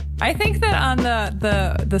I think that on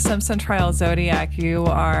the Simpson trial Zodiac, you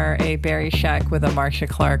are a Barry Scheck with a Marcia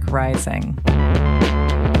Clark rising.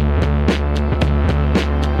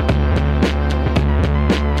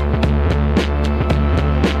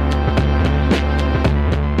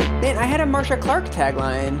 I had a Marcia Clark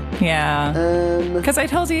tagline. Yeah. Because I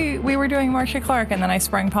told you we were doing Marcia Clark, and then I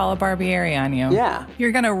sprung Paula Barbieri on you. Yeah.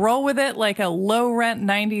 You're going to roll with it like a low-rent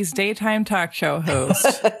 90s daytime talk show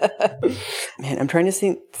host. Man, I'm trying to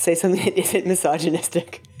say something that isn't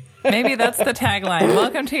misogynistic. Maybe that's the tagline.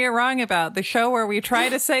 Welcome to You're Wrong About, the show where we try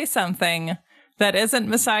to say something that isn't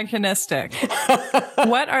misogynistic.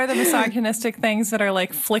 What are the misogynistic things that are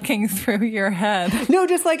like flicking through your head? No,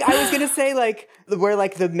 just like I was going to say like where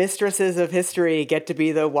like the mistresses of history get to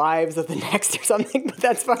be the wives of the next or something, but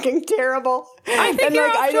that's fucking terrible. I think you're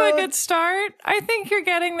off to a good start. I think you're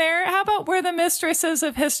getting there. How about where the mistresses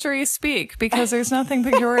of history speak? Because there's nothing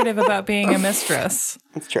pejorative about being a mistress.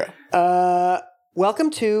 That's true. Welcome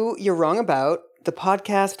to You're Wrong About, the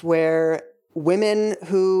podcast where women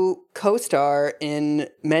who co-star in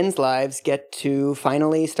men's lives get to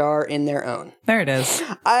finally star in their own. There it is.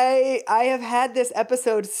 I have had this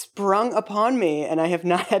episode sprung upon me, and I have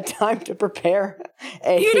not had time to prepare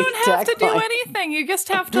a You don't have to do tagline. anything. You just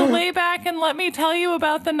have to lay back and let me tell you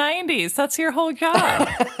about the 90s. That's your whole job.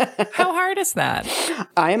 How hard is that?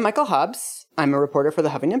 I am Michael Hobbs. I'm a reporter for the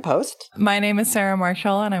Huffington Post. My name is Sarah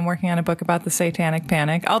Marshall, and I'm working on a book about the Satanic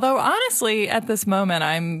Panic. Although, honestly, at this moment,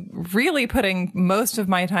 I'm really putting most of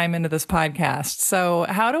my time into this podcast. So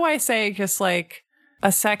how do I say just like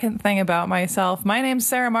a second thing about myself? My name's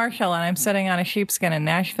Sarah Marshall, and I'm sitting on a sheepskin in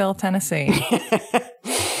Nashville, Tennessee.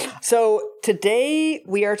 So today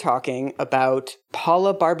we are talking about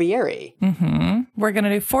Paula Barbieri. Mm-hmm. We're going to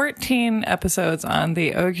do 14 episodes on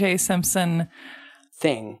the O.J. Simpson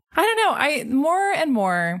thing. I don't know. More and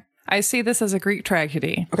more, I see this as a Greek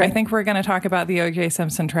tragedy. Okay. I think we're going to talk about the O.J.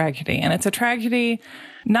 Simpson tragedy. And it's a tragedy.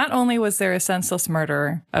 Not only was there a senseless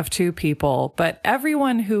murder of two people, but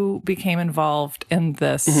everyone who became involved in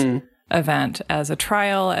this event as a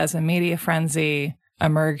trial, as a media frenzy,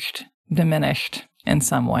 emerged diminished in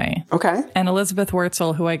some way. Okay. And Elizabeth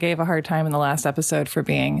Wurtzel, who I gave a hard time in the last episode for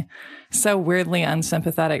being so weirdly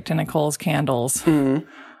unsympathetic to Nicole's candles,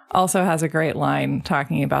 also has a great line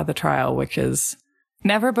talking about the trial, which is,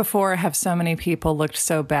 never before have so many people looked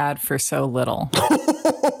so bad for so little.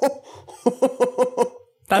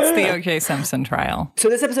 That's the O.J. Simpson trial. So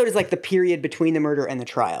this episode is like the period between the murder and the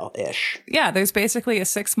trial-ish. Yeah, there's basically a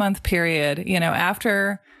 6-month period,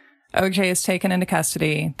 after O.J. is taken into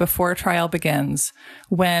custody, before trial begins,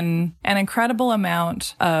 when an incredible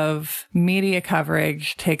amount of media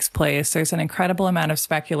coverage takes place. There's an incredible amount of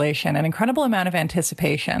speculation, an incredible amount of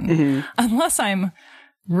anticipation. Unless I'm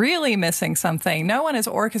really missing something. No one is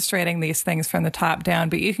orchestrating these things from the top down,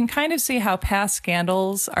 but you can kind of see how past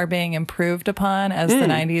scandals are being improved upon as the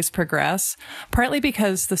 90s progress, partly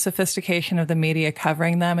because the sophistication of the media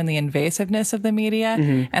covering them and the invasiveness of the media.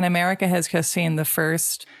 And America has just seen the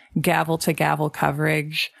first gavel-to-gavel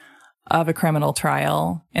coverage of a criminal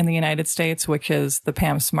trial in the United States, which is the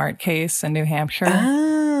Pam Smart case in New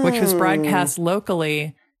Hampshire, which was broadcast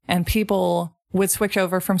locally, and people would switch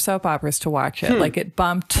over from soap operas to watch it. Like, it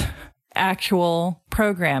bumped actual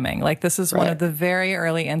programming. Like, this is one of the very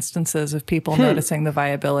early instances of people noticing the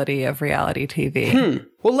viability of reality TV.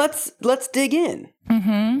 Well, let's dig in.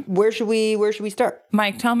 Where should we start?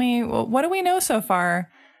 Mike, tell me, what do we know so far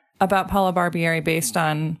about Paula Barbieri based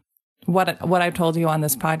on what I've told you on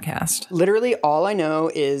this podcast? Literally all I know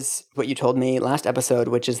is what you told me last episode,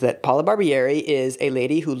 which is that Paula Barbieri is a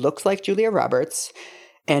lady who looks like Julia Roberts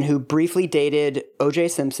and who briefly dated O.J.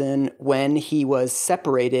 Simpson when he was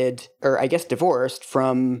separated, or I guess divorced,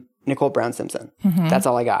 from Nicole Brown Simpson. That's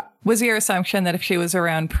all I got. Was your assumption that if she was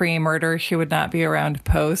around pre-murder, she would not be around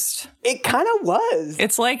post? It kind of was.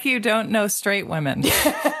 It's like you don't know straight women.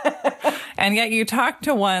 And yet you talk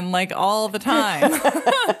to one like all the time.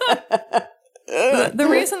 The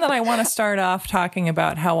reason that I want to start off talking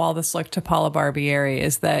about how all this looked to Paula Barbieri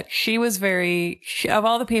is that she was of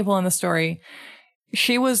all the people in the story,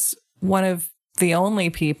 she was one of the only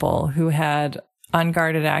people who had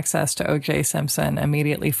unguarded access to O.J. Simpson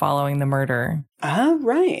immediately following the murder.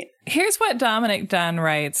 Right. Here's what Dominic Dunn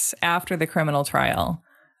writes after the criminal trial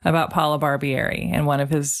about Paula Barbieri in one of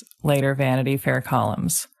his later Vanity Fair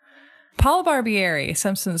columns. Paula Barbieri,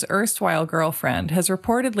 Simpson's erstwhile girlfriend, has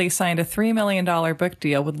reportedly signed a $3 million book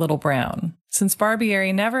deal with Little Brown. Since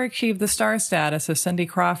Barbieri never achieved the star status of Cindy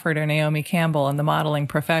Crawford or Naomi Campbell in the modeling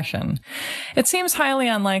profession, it seems highly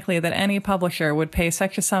unlikely that any publisher would pay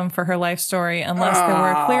such a sum for her life story unless there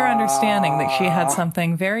were a clear understanding that she had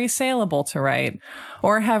something very saleable to write,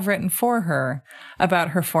 or have written for her, about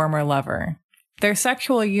her former lover. Their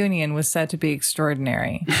sexual union was said to be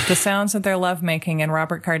extraordinary. The sounds of their lovemaking in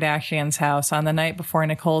Robert Kardashian's house on the night before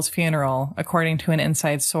Nicole's funeral, according to an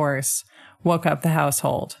inside source, woke up the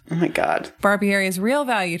household. Oh my God. Barbieri's real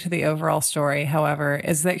value to the overall story, however,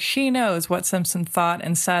 is that she knows what Simpson thought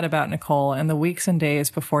and said about Nicole in the weeks and days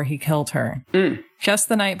before he killed her. Just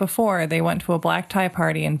the night before, they went to a black tie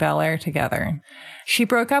party in Bel Air together. She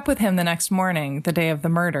broke up with him the next morning, the day of the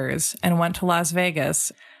murders, and went to Las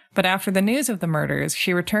Vegas. But after the news of the murders,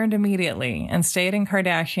 she returned immediately and stayed in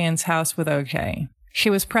Kardashian's house with O.J. She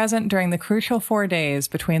was present during the crucial 4 days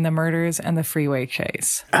between the murders and the freeway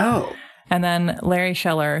chase. Oh. And then Larry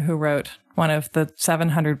Schiller, who wrote one of the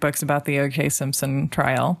 700 books about the O.J. Simpson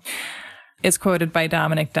trial, is quoted by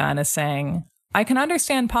Dominic Dunn as saying, "I can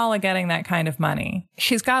understand Paula getting that kind of money.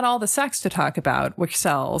 She's got all the sex to talk about, which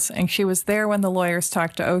sells, and she was there when the lawyers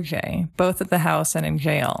talked to O.J., both at the house and in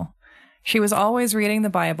jail. She was always reading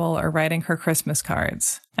the Bible or writing her Christmas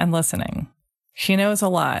cards and listening. She knows a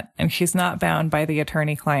lot, and she's not bound by the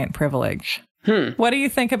attorney-client privilege." What do you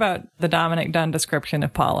think about the Dominic Dunn description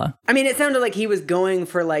of Paula? I mean, it sounded like he was going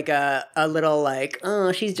for like a little like,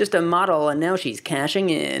 oh, she's just a model and now she's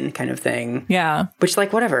cashing in kind of thing. Yeah. Which,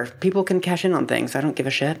 like, whatever. People can cash in on things. I don't give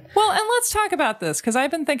a shit. Well, and let's talk about this, because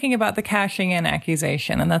I've been thinking about the cashing in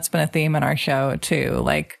accusation, and that's been a theme in our show, too.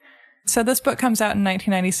 Like, so this book comes out in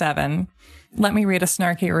 1997. Let me read a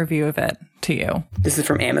snarky review of it to you. This is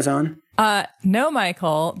from Amazon? No,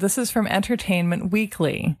 Michael. This is from Entertainment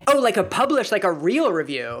Weekly. Oh, like a published, like a real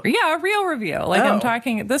review. Yeah, a real review. Like I'm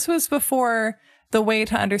talking, this was before the way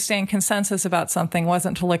to understand consensus about something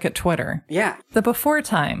wasn't to look at Twitter. Yeah. The before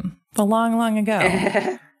time, the long, long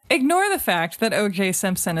ago. Ignore the fact that O.J.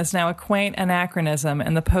 Simpson is now a quaint anachronism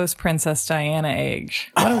in the post-Princess Diana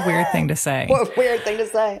age. What a weird thing to say. What a weird thing to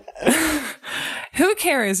say. Who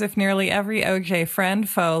cares if nearly every O.J. friend,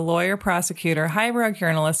 foe, lawyer, prosecutor, highbrow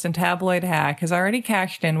journalist, and tabloid hack has already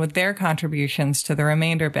cashed in with their contributions to the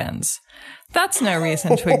remainder bins? That's no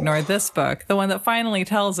reason to ignore this book, the one that finally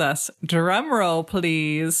tells us, drumroll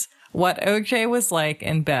please, what O.J. was like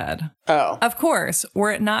in bed. Oh. Of course,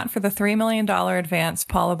 were it not for the $3 million advance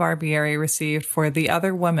Paula Barbieri received for The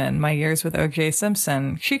Other Woman, My Years with O.J.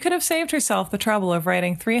 Simpson, she could have saved herself the trouble of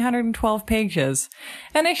writing 312 pages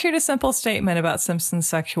and issued a simple statement about Simpson's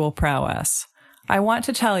sexual prowess. I want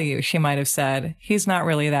to tell you, she might have said, he's not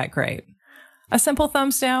really that great. A simple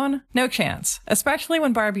thumbs down? No chance, especially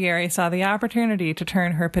when Barbieri saw the opportunity to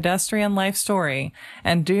turn her pedestrian life story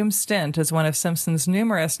and doomed stint as one of Simpson's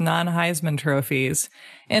numerous non-Heisman trophies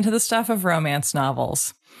into the stuff of romance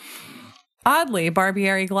novels. Oddly,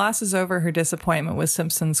 Barbieri glosses over her disappointment with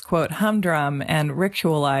Simpson's, quote, humdrum and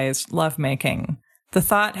ritualized lovemaking. The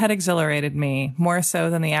thought had exhilarated me, more so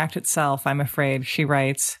than the act itself, I'm afraid, she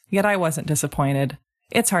writes, yet I wasn't disappointed.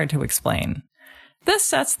 It's hard to explain. This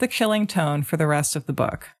sets the chilling tone for the rest of the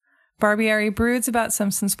book. Barbieri broods about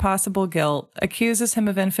Simpson's possible guilt, accuses him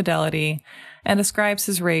of infidelity, and describes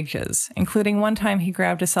his rages, including one time he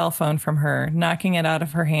grabbed a cell phone from her, knocking it out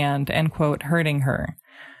of her hand and, quote, hurting her.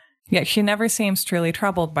 Yet she never seems truly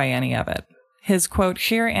troubled by any of it. His, quote,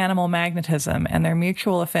 sheer animal magnetism and their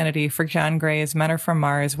mutual affinity for John Gray's Men Are From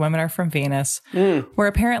Mars, Women Are From Venus were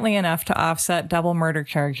apparently enough to offset double murder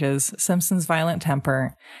charges, Simpson's violent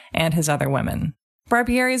temper, and his other women.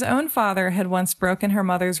 Barbieri's own father had once broken her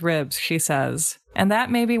mother's ribs, she says, and that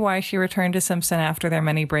may be why she returned to Simpson after their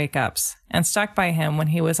many breakups, and stuck by him when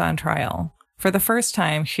he was on trial. For the first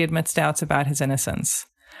time, she admits doubts about his innocence.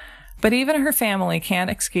 But even her family can't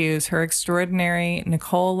excuse her extraordinary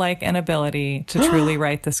Nicole-like inability to truly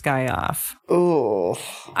write this guy off. Oh.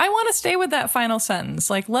 I want to stay with that final sentence.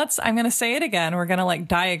 Like, I'm going to say it again. We're going to,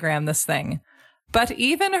 diagram this thing. But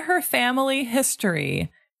even her family history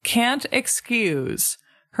can't excuse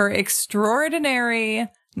her extraordinary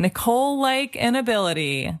Nicole-like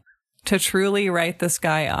inability to truly write this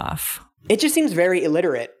guy off. It just seems very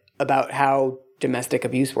illiterate about how domestic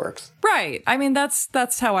abuse works. Right. I mean,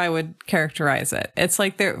 that's how I would characterize it. It's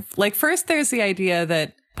first there's the idea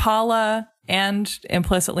that Paula and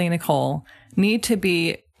implicitly Nicole need to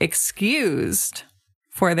be excused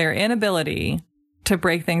for their inability to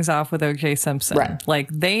break things off with O.J. Simpson. Right.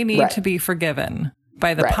 They need to be forgiven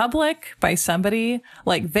by the public, by somebody,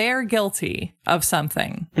 they're guilty of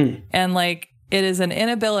something. And it is an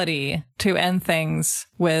inability to end things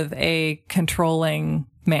with a controlling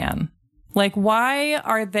man. Like, why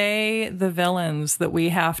are they the villains that we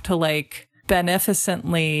have to, like,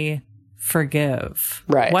 beneficently forgive?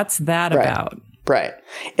 Right. What's that about? Right.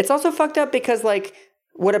 It's also fucked up because, like,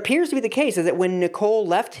 what appears to be the case is that when Nicole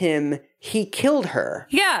left him, he killed her.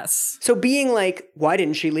 Yes. So being like, why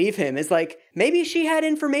didn't she leave him? Is like, maybe she had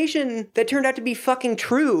information that turned out to be fucking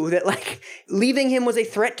true, that, like, leaving him was a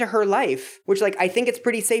threat to her life, which, like, I think it's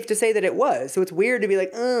pretty safe to say that it was. So it's weird to be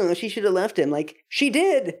like, oh, she should have left him. Like, she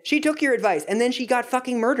did. She took your advice, and then she got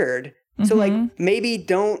fucking murdered. Mm-hmm. So, like,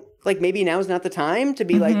 maybe now's not the time to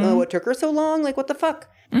be like, oh, what took her so long? Like, what the fuck?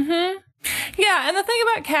 Mm-hmm. Yeah, and the thing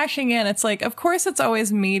about cashing in, it's like, of course, it's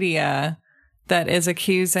always media that is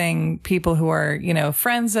accusing people who are, you know,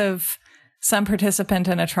 friends of some participant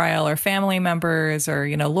in a trial, or family members, or,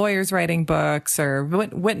 you know, lawyers writing books, or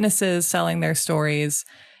witnesses selling their stories.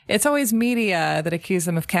 It's always media that accuse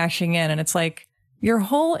them of cashing in. And it's like, your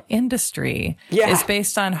whole industry is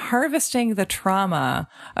based on harvesting the trauma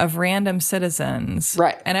of random citizens.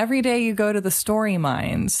 Right. And every day you go to the story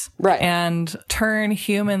mines and turn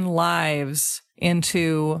human lives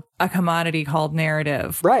into a commodity called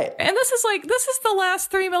narrative. Right. And this is the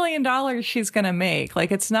last $3 million she's going to make.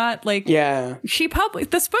 Like, it's not like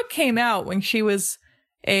this book came out when she was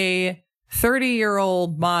a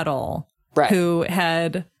 30-year-old model who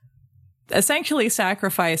had essentially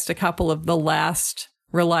sacrificed a couple of the last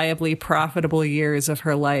reliably profitable years of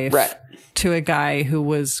her life to a guy who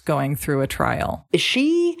was going through a trial. Is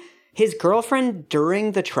she his girlfriend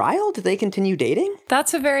during the trial? Did they continue dating?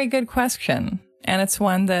 That's a very good question. And it's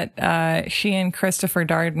one that she and Christopher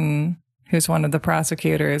Darden, who's one of the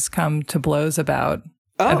prosecutors, come to blows about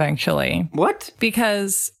eventually. What?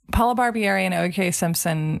 Because Paula Barbieri and O.J.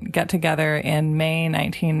 Simpson get together in May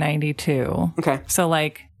 1992. Okay. So,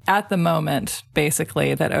 like, at the moment,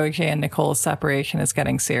 basically, that O.J. and Nicole's separation is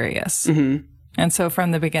getting serious. Mm-hmm. And so from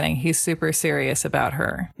the beginning, he's super serious about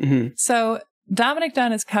her. Mm-hmm. So Dominic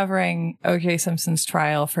Dunn is covering O.J. Simpson's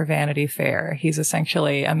trial for Vanity Fair. He's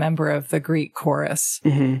essentially a member of the Greek chorus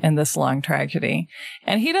in this long tragedy.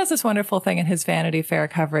 And he does this wonderful thing in his Vanity Fair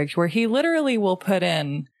coverage where he literally will put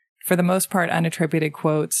in, for the most part, unattributed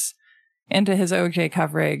quotes into his O.J.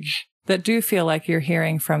 coverage that do feel like you're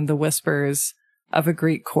hearing from the whispers of a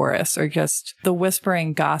Greek chorus, or just the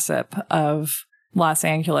whispering gossip of Los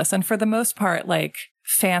Angeles. And for the most part, like,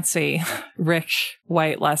 fancy, rich,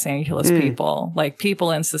 white Los Angeles people, like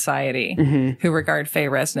people in society who regard Faye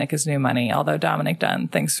Resnick as new money, although Dominic Dunn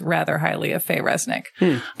thinks rather highly of Faye Resnick.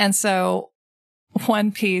 And so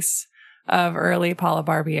one piece of early Paula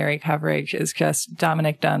Barbieri coverage is just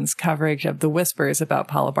Dominic Dunn's coverage of the whispers about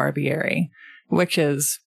Paula Barbieri, which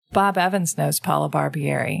is, Bob Evans knows Paula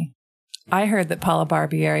Barbieri. I heard that Paula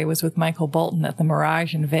Barbieri was with Michael Bolton at the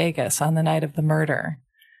Mirage in Vegas on the night of the murder.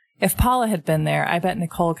 If Paula had been there, I bet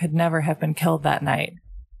Nicole could never have been killed that night.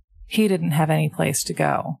 He didn't have any place to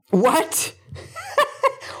go. What?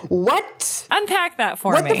 What? Unpack that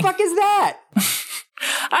for me. me. What the fuck is that?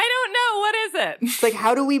 I don't know. What is it? It's like,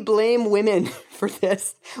 how do we blame women for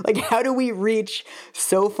this? Like, how do we reach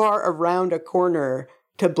so far around a corner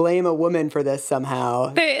to blame a woman for this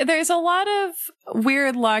somehow? There's a lot of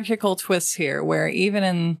weird logical twists here where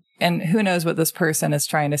even and who knows what this person is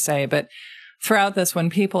trying to say, but throughout this,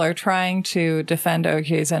 when people are trying to defend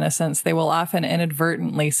OJ's innocence, they will often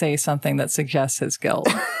inadvertently say something that suggests his guilt.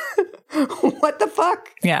 What the fuck?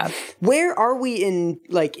 Yeah. Where are we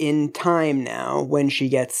in time now when she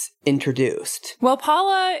gets introduced? Well,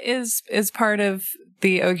 Paula is part of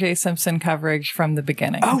the O.J. Simpson coverage from the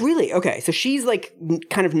beginning. Oh, really? Okay. So she's like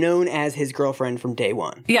kind of known as his girlfriend from day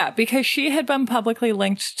one. Yeah, because she had been publicly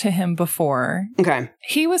linked to him before. Okay.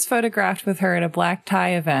 He was photographed with her at a black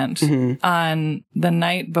tie event on the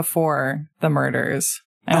night before the murders.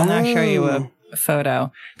 I'm not show you a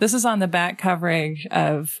photo. This is on the back coverage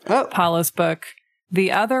of Paula's book,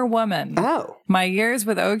 The Other Woman. Oh. My Years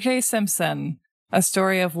with O.J. Simpson, a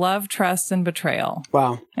story of love, trust, and betrayal.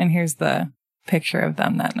 Wow. And here's the picture of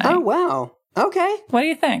them that night. Oh, wow. Okay. What do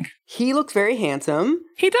you think? He looks very handsome.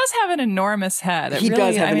 He does have an enormous head. He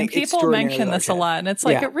does have people mention this a lot, and it's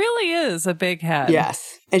like, it really is a big head.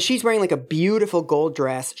 Yes. And she's wearing like a beautiful gold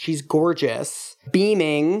dress. She's gorgeous,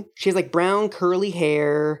 beaming. She has like brown curly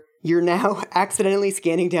hair. You're now accidentally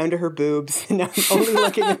scanning down to her boobs. Now I'm only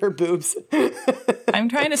looking at her boobs. I'm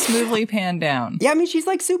trying to smoothly pan down. Yeah, I mean, she's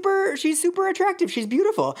super attractive. She's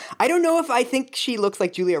beautiful. I don't know if I think she looks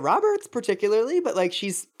like Julia Roberts particularly, but like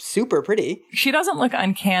she's super pretty. She doesn't look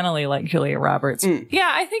uncannily like Julia Roberts.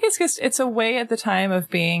 Yeah, I think think it's a way at the time of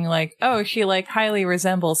being like, oh, she like highly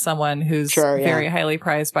resembles someone who's very highly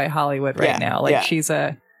prized by Hollywood right now. Like she's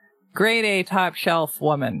a grade A top shelf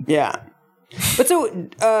woman. Yeah. But so,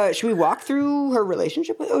 should we walk through her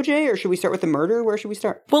relationship with OJ, or should we start with the murder? Where should we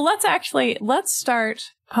start? Well, let's start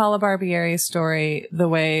Paula Barbieri's story the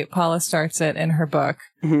way Paula starts it in her book,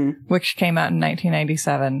 which came out in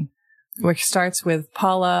 1997, which starts with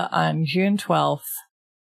Paula on June 12th,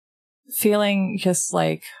 feeling just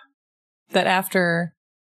like that after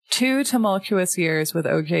 2 tumultuous years with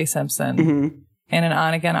OJ Simpson, in an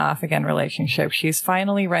on-again, off-again relationship, she's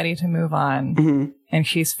finally ready to move on. And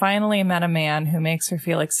she's finally met a man who makes her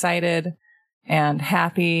feel excited and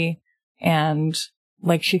happy and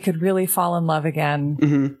like she could really fall in love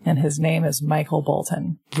again. And his name is Michael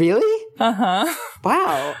Bolton. Really? Uh-huh.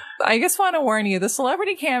 Wow. I just want to warn you, the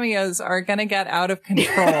celebrity cameos are going to get out of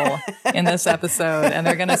control in this episode, and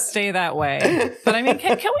they're going to stay that way. But I mean,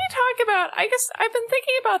 can we talk about, I guess I've been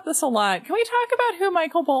thinking about this a lot. Can we talk about who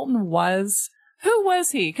Michael Bolton was? Who was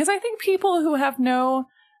he? Because I think people who have no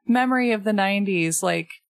memory of the 90s, like,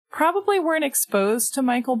 probably weren't exposed to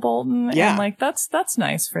Michael Bolton. Yeah. And, like, that's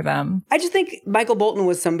nice for them. I just think Michael Bolton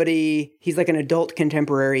was somebody, he's like an adult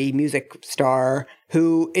contemporary music star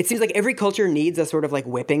who, it seems like every culture needs a sort of, like,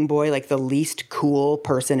 whipping boy, like the least cool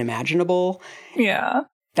person imaginable. Yeah.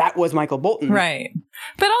 That was Michael Bolton. Right.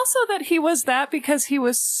 But also that he was that because he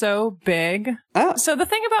was so big. Oh. So the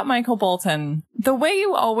thing about Michael Bolton, the way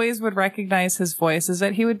you always would recognize his voice is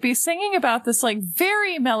that he would be singing about this like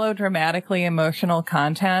very melodramatically emotional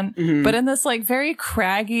content, but in this like very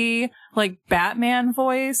craggy, like Batman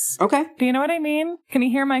voice. Okay. Do you know what I mean? Can you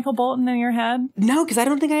hear Michael Bolton in your head? No, because I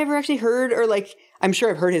don't think I ever actually heard or like, I'm sure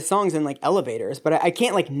I've heard his songs in like elevators, but I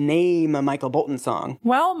can't like name a Michael Bolton song.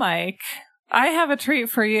 Well, Mike, I have a treat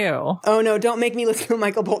for you. Oh, no, don't make me listen to a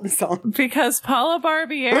Michael Bolton song. Because Paula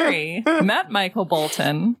Barbieri met Michael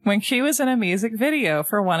Bolton when she was in a music video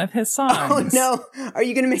for one of his songs. Oh, no. Are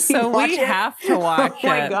you going to make me watch it? So we have to watch it. Oh,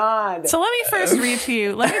 my God. So let me first read to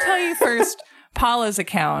you. Let me tell you first Paula's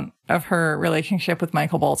account of her relationship with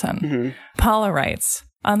Michael Bolton. Paula writes,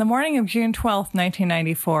 on the morning of June 12th,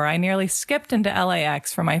 1994, I nearly skipped into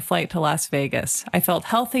LAX for my flight to Las Vegas. I felt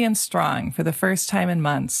healthy and strong for the first time in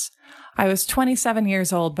months. I was 27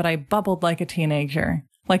 years old, but I bubbled like a teenager,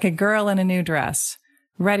 like a girl in a new dress,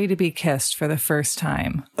 ready to be kissed for the first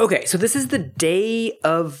time. Okay, so this is the day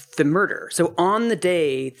of the murder. So on the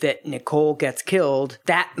day that Nicole gets killed,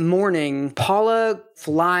 that morning, Paula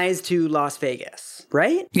flies to Las Vegas,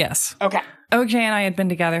 right? Yes. Okay. OJ and I had been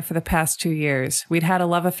together for the past 2 years. We'd had a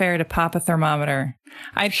love affair to pop a thermometer.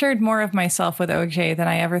 I'd shared more of myself with OJ than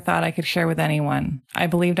I ever thought I could share with anyone. I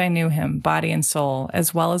believed I knew him, body and soul,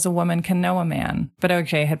 as well as a woman can know a man, but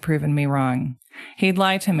OJ had proven me wrong. He'd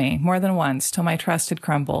lied to me more than once till my trust had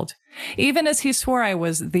crumbled. Even as he swore I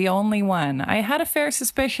was the only one, I had a fair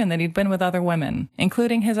suspicion that he'd been with other women,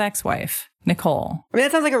 including his ex-wife, Nicole. I mean,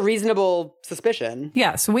 that sounds like a reasonable suspicion.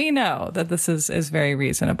 Yes, we know that this is very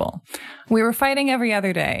reasonable. We were fighting every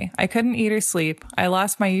other day. I couldn't eat or sleep. I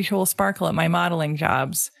lost my usual sparkle at my modeling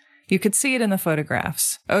jobs. You could see it in the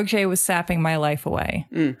photographs. OJ was sapping my life away.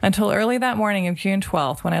 Until early that morning of June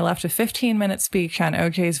 12th, when I left a 15-minute speech on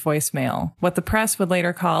OJ's voicemail, what the press would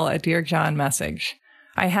later call a Dear John message.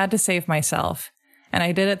 I had to save myself, and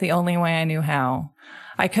I did it the only way I knew how.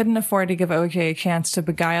 I couldn't afford to give OJ a chance to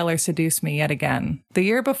beguile or seduce me yet again. The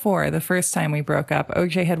year before, the first time we broke up,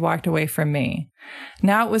 OJ had walked away from me.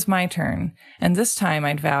 Now it was my turn, and this time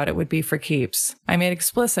I'd vowed it would be for keeps. I made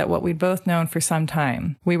explicit what we'd both known for some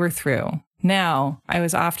time. We were through. Now I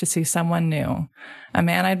was off to see someone new, a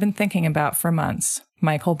man I'd been thinking about for months.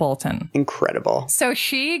 Michael Bolton. Incredible. So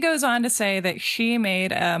she goes on to say that she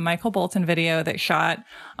made a Michael Bolton video that shot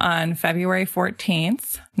on February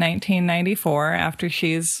 14th, 1994, after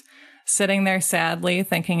she's sitting there sadly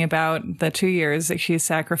thinking about the 2 years that she's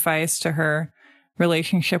sacrificed to her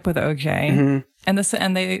relationship with OJ.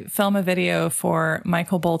 And they film a video for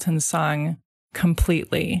Michael Bolton's song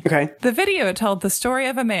Completely. Okay. The video told the story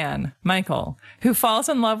of a man, Michael, who falls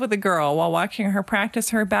in love with a girl while watching her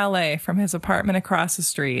practice her ballet from his apartment across the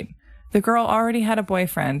street. The girl already had a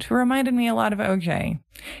boyfriend who reminded me a lot of OJ.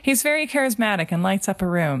 He's very charismatic and lights up a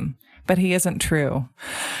room, but he isn't true.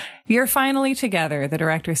 You're finally together, the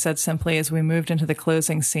director said simply as we moved into the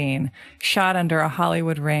closing scene, shot under a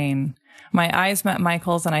Hollywood rain. My eyes met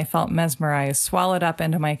Michael's and I felt mesmerized, swallowed up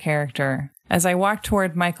into my character. As I walked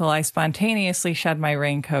toward Michael, I spontaneously shed my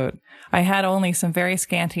raincoat. I had only some very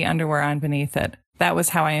scanty underwear on beneath it. That was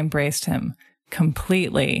how I embraced him.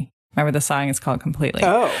 Completely. Remember, the song is called Completely.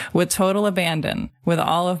 Oh. With total abandon, with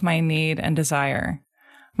all of my need and desire.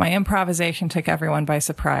 My improvisation took everyone by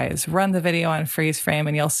surprise. Run the video on freeze frame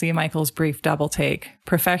and you'll see Michael's brief double take.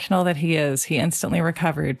 Professional that he is, he instantly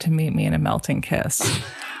recovered to meet me in a melting kiss.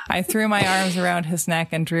 I threw my arms around his neck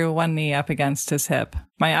and drew one knee up against his hip.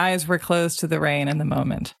 My eyes were closed to the rain and the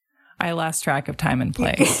moment. I lost track of time and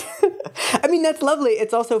place. I mean, that's lovely.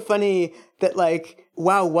 It's also funny that, like,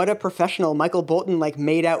 wow, what a professional. Michael Bolton, like,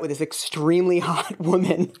 made out with this extremely hot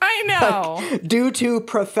woman. I know. Like, due to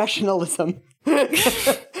professionalism. You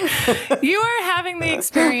are having the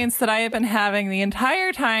experience that I have been having the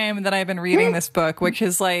entire time that I've been reading this book, which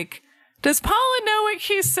is like, does Paula know what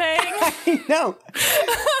she's saying? I know.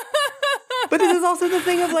 But this is also the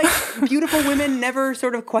thing of, like, beautiful women never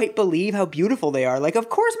sort of quite believe how beautiful they are. Like, of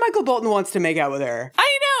course Michael Bolton wants to make out with her.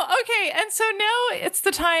 I know. Okay. And so now it's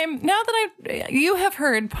the time, now that you have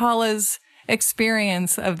heard Paula's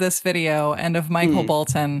experience of this video and of Michael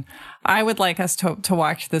Bolton, I would like us to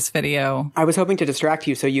watch this video. I was hoping to distract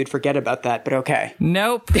you so you'd forget about that, but okay.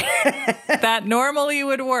 Nope. That normally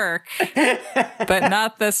would work, but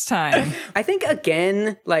not this time. I think,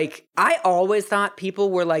 again, like, I always thought people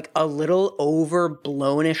were, like, a little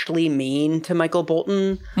overblownishly mean to Michael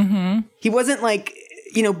Bolton. Mm-hmm. He wasn't, like,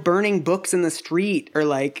 you know, burning books in the street or,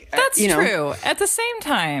 like, that's you know. True. At the same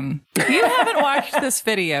time, you haven't watched this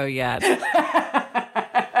video yet.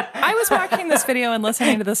 I was watching this video and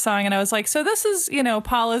listening to this song, and I was like, so this is, you know,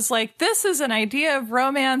 Paula's like, this is an idea of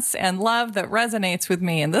romance and love that resonates with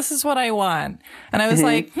me, and this is what I want. And I was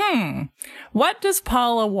like, what does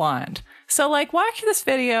Paula want? So, like, watch this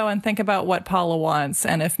video and think about what Paula wants,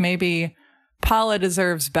 and if maybe Paula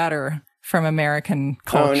deserves better from American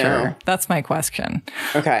culture. Oh, no. That's my question.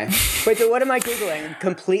 Okay. Wait, so what am I Googling?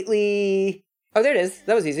 Completely... Oh, there it is.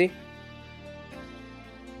 That was easy.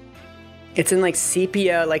 It's in, like,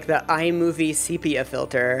 sepia, like the iMovie sepia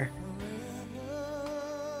filter.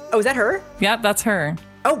 Oh, is that her? Yep, that's her.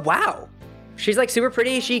 Oh, wow. She's, like, super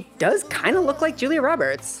pretty. She does kind of look like Julia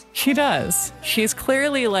Roberts. She does. She's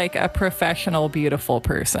clearly, like, a professional, beautiful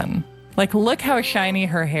person. Like, look how shiny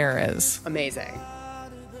her hair is. Amazing.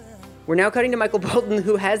 We're now cutting to Michael Bolton,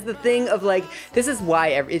 who has the thing of, like, this is why,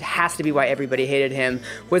 it has to be why everybody hated him,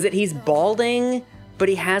 was that he's balding, but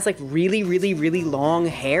he has, like, really, really, really long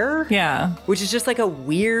hair. Yeah. Which is just, like, a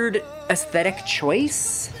weird aesthetic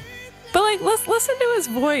choice. But, like, listen to his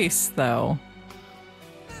voice, though.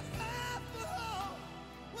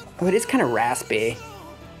 Oh, it is kind of raspy.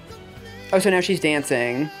 Oh, so now she's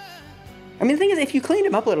dancing. I mean, the thing is, if you cleaned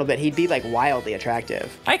him up a little bit, he'd be, like, wildly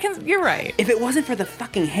attractive. You're right. If it wasn't for the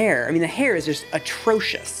fucking hair, I mean, the hair is just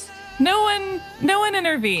atrocious. No one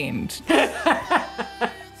intervened.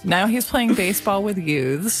 Now he's playing baseball with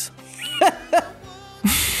youths.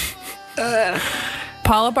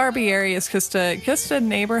 Paula Barbieri is just a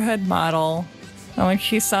neighborhood model. And when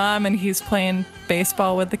she saw him and he's playing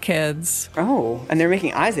baseball with the kids. Oh, and they're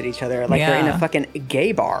making eyes at each other like they're in a fucking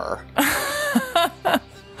gay bar.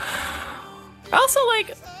 Also,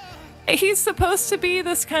 like, he's supposed to be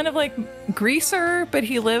this kind of, like, greaser, but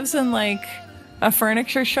he lives in, like, a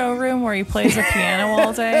furniture showroom where he plays a piano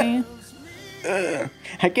all day.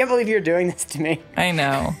 I can't believe you're doing this to me. I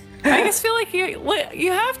know. I just feel like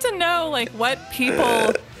you have to know, like, what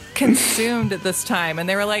people consumed at this time. And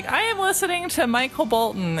they were like, I am listening to Michael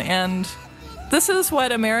Bolton, and this is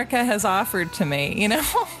what America has offered to me, you know?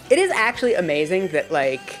 It is actually amazing that,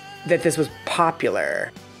 like, that this was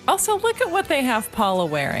popular. Also, look at what they have Paula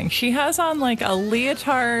wearing. She has on, like, a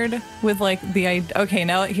leotard with, like, okay,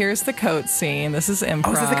 now here's the coat scene. This is improv.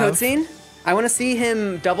 Oh, is this the coat scene? I want to see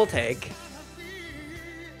him double take.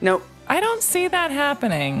 Nope. I don't see that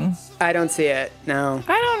happening. I don't see it, no.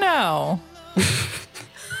 I don't know.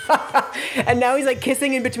 And now he's, like,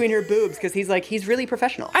 kissing in between her boobs because he's really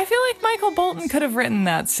professional. I feel like Michael Bolton could have written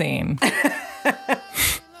that scene.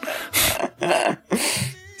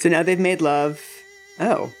 So now they've made love.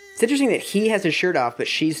 Oh, it's interesting that he has his shirt off, but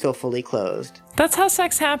she's still fully clothed. That's how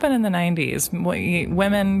sex happened in the 90s.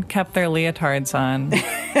 Women kept their leotards on.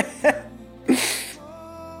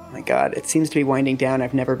 Oh my God, it seems to be winding down.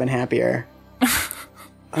 I've never been happier.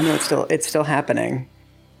 Oh no, it's still happening.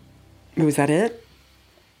 Was that it?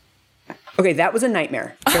 Okay, that was a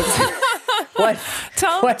nightmare. What?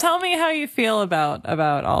 Tell me how you feel about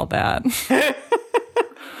all that.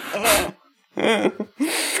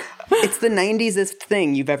 It's the 90s-est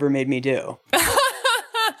thing you've ever made me do.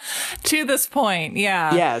 To this point,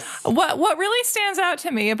 yeah. Yes. What really stands out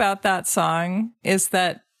to me about that song is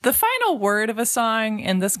that the final word of a song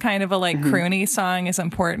in this kind of a, like, croony song is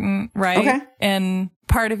important, right? Okay. And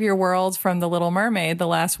part of your world from The Little Mermaid, the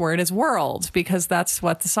last word is world, because that's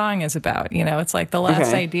what the song is about. You know, it's like the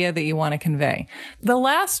last idea that you want to convey. The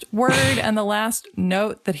last word and the last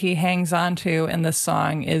note that he hangs on to in this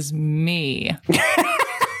song is me.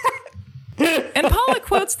 And Paula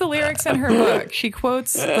quotes the lyrics in her book. She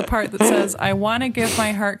quotes the part that says, I want to give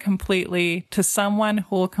my heart completely to someone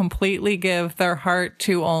who will completely give their heart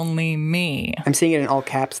to only me. I'm seeing it in all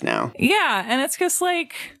caps now. Yeah. And it's just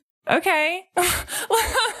like, okay.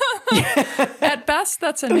 At best,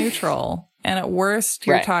 that's a neutral. And at worst,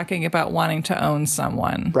 you're talking about wanting to own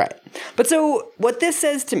someone. Right. But so what this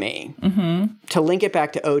says to me, to link it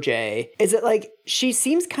back to OJ, is that like she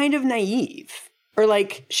seems kind of naive. Or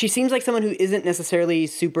like she seems like someone who isn't necessarily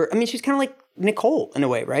super, I mean, she's kind of like Nicole in a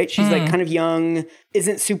way, right? She's like kind of young,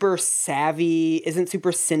 isn't super savvy, isn't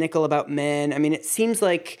super cynical about men. I mean, it seems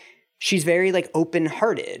like she's very like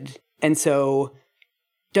open-hearted. And so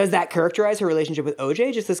does that characterize her relationship with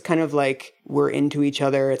OJ? Just this kind of like, we're into each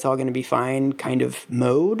other, it's all going to be fine kind of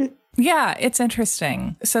mode? Yeah, it's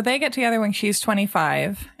interesting. So they get together when she's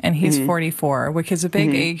 25 and he's 44, which is a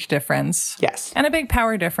big age difference. Yes. And a big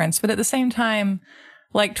power difference. But at the same time,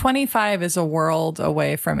 like 25 is a world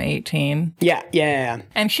away from 18. Yeah.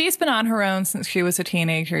 And she's been on her own since she was a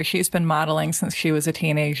teenager. She's been modeling since she was a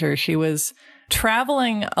teenager. She was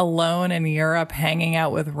traveling alone in Europe, hanging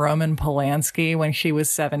out with Roman Polanski when she was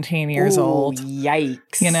 17 years old.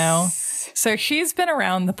 Yikes. You know? So she's been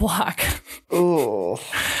around the block. Ooh.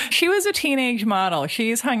 She was a teenage model.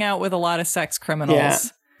 She's hung out with a lot of sex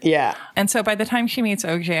criminals. Yeah. And so by the time she meets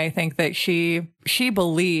OJ, I think that she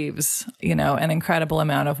believes, you know, an incredible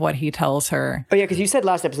amount of what he tells her. Oh, yeah, because you said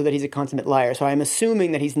last episode that he's a consummate liar. So I'm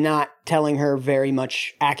assuming that he's not telling her very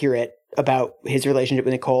much accurate about his relationship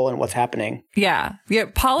with Nicole and what's happening. Yeah.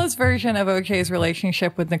 Paula's version of OJ's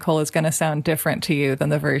relationship with Nicole is going to sound different to you than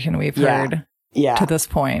the version we've heard. Yeah. To this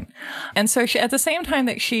point. And so she, at the same time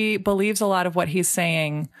that she believes a lot of what he's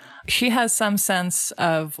saying, she has some sense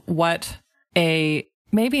of what a,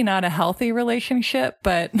 maybe not a healthy relationship,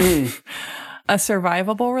 but a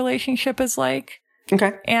survivable relationship is like.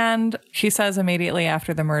 Okay. And she says immediately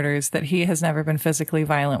after the murders that he has never been physically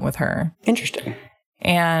violent with her. Interesting.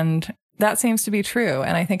 And that seems to be true.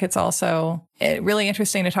 And I think it's also really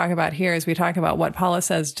interesting to talk about here as we talk about what Paula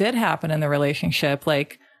says did happen in the relationship,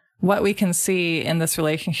 like what we can see in this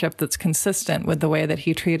relationship that's consistent with the way that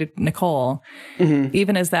he treated Nicole,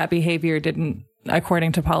 even as that behavior didn't,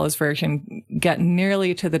 according to Paula's version, get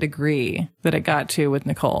nearly to the degree that it got to with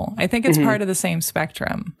Nicole. I think it's part of the same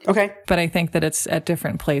spectrum. Okay. But I think that it's at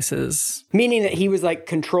different places. Meaning that he was like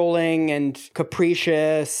controlling and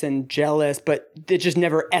capricious and jealous, but it just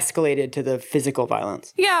never escalated to the physical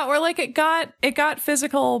violence. Yeah, or like it got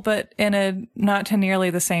physical, but in a not to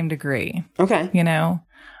nearly the same degree. Okay. You know?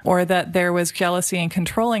 Or that there was jealousy and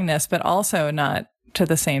controllingness, but also not to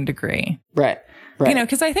the same degree. Right. You know,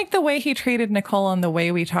 because I think the way he treated Nicole and the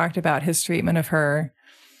way we talked about his treatment of her,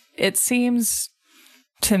 it seems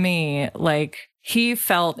to me like he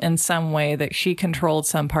felt in some way that she controlled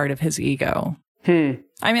some part of his ego.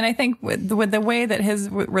 I mean, I think with the way that his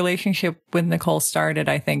relationship with Nicole started,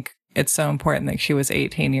 I think it's so important that she was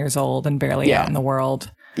 18 years old and barely out in the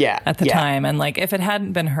world. At the time. And like, if it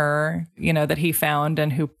hadn't been her, you know, that he found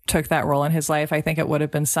and who took that role in his life, I think it would have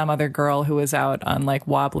been some other girl who was out on like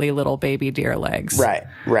wobbly little baby deer legs.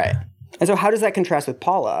 Right. And so how does that contrast with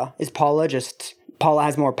Paula? Is Paula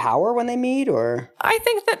has more power when they meet, or? I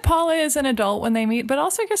think that Paula is an adult when they meet, but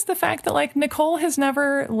also just the fact that like Nicole has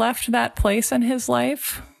never left that place in his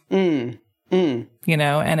life. You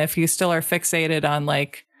know, and if you still are fixated on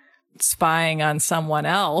like spying on someone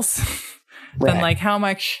else, then like how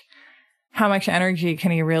much energy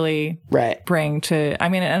can he really bring to, I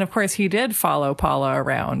mean, and of course he did follow Paula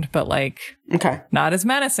around, but like not as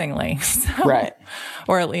menacingly. So,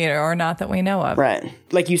 or not that we know of. Right.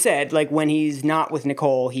 Like you said, like when he's not with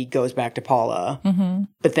Nicole, he goes back to Paula,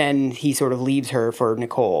 but then he sort of leaves her for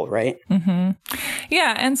Nicole, right?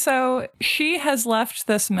 Yeah. And so she has left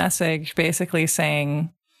this message basically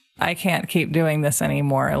saying, I can't keep doing this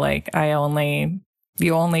anymore. Like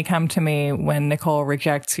you only come to me when Nicole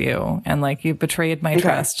rejects you. And like, you've betrayed my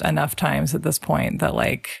trust enough times at this point that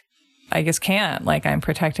like, I just can't, like, I'm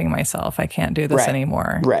protecting myself. I can't do this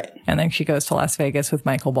anymore. And then she goes to Las Vegas with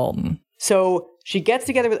Michael Bolton. So she gets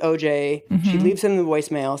together with OJ. She leaves him the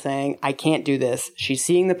voicemail saying, I can't do this. She's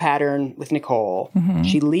seeing the pattern with Nicole.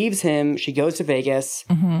 She leaves him. She goes to Vegas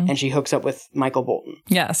and she hooks up with Michael Bolton.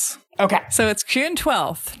 Yes. Okay. So it's June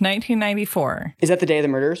 12th, 1994. Is that the day of the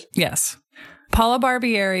murders? Yes. Paula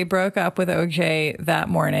Barbieri broke up with OJ that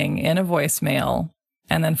morning in a voicemail.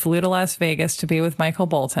 and then flew to Las Vegas to be with Michael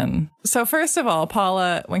Bolton. So first of all,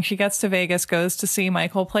 Paula, when she gets to Vegas, goes to see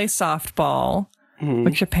Michael play softball,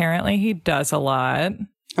 which apparently he does a lot.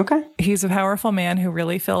 Okay. He's a powerful man who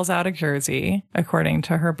really fills out a jersey, according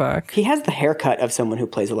to her book. He has the haircut of someone who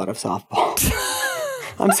plays a lot of softball.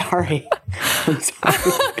 I'm sorry.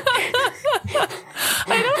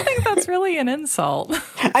 I don't think that's really an insult.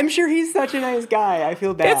 I'm sure he's such a nice guy. I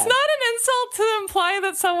feel bad. It's not an insult to imply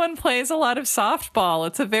that someone plays a lot of softball.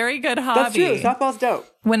 It's a very good hobby. That's true. Softball's dope.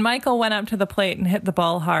 When Michael went up to the plate and hit the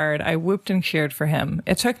ball hard, I whooped and cheered for him.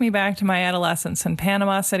 It took me back to my adolescence in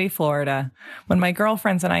Panama City, Florida, when my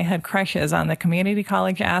girlfriends and I had crushes on the community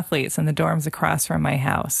college athletes in the dorms across from my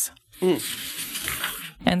house.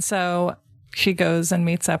 And so she goes and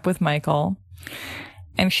meets up with Michael,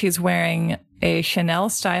 and she's wearing a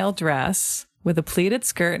Chanel-style dress with a pleated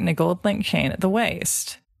skirt and a gold link chain at the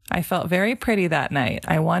waist. I felt very pretty that night.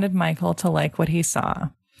 I wanted Michael to like what he saw.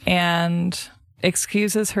 And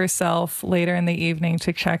excuses herself later in the evening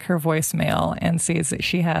to check her voicemail and sees that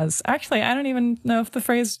she has... Actually, I don't even know if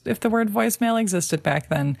the word voicemail existed back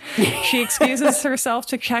then. She excuses herself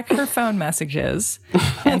to check her phone messages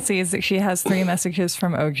and sees that she has 3 messages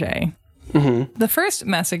from OJ. The first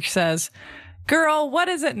message says, "Girl, what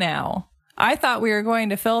is it now? I thought we were going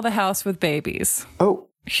to fill the house with babies." Oh.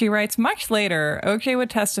 She writes, much later, OJ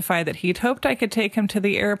would testify that he'd hoped I could take him to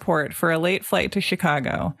the airport for a late flight to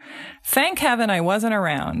Chicago. Thank heaven I wasn't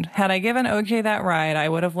around. Had I given OJ that ride, I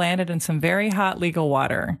would have landed in some very hot legal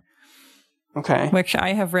water. Okay. Which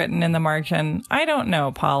I have written in the margin, I don't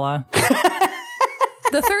know, Paula.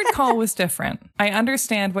 The third call was different. "I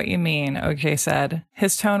understand what you mean," OJ said.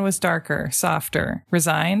 His tone was darker, softer.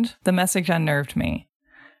 "Resigned?" The message unnerved me.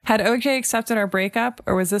 Had OJ accepted our breakup,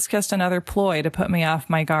 or was this just another ploy to put me off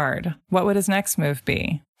my guard? What would his next move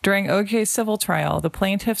be? During OJ's civil trial, the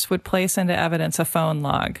plaintiffs would place into evidence a phone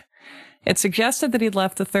log. It suggested that he'd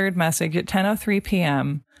left the third message at 10:03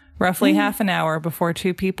 p.m., roughly half an hour before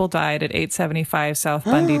 2 people died at 875 South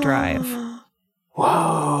Bundy Drive.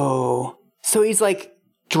 Whoa. So he's like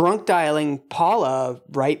drunk dialing Paula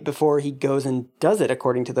right before he goes and does it,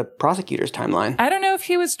 according to the prosecutor's timeline. I don't know if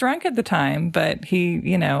he was drunk at the time, but he,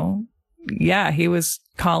 he was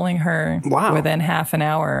calling her within half an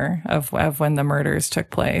hour of when the murders took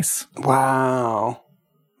place. Wow.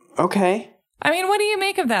 Okay. I mean, what do you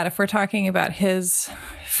make of that if we're talking about his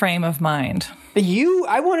frame of mind?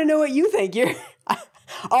 I want to know what you think.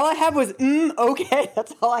 All I have was, okay,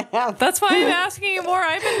 that's all I have. That's why I'm asking you more.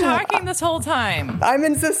 I've been talking this whole time. I'm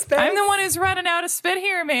in suspense. I'm the one who's running out of spit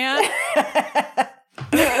here, man.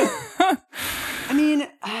 I mean,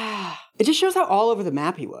 it just shows how all over the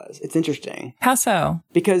map he was. It's interesting. How so?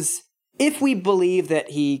 Because if we believe that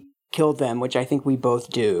he killed them, which I think we both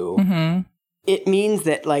do, it means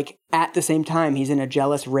that, like, at the same time he's in a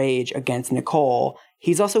jealous rage against Nicole,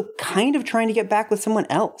 he's also kind of trying to get back with someone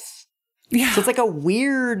else. Yeah. So it's like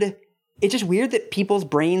it's just weird that people's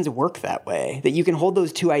brains work that way, that you can hold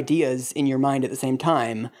those two ideas in your mind at the same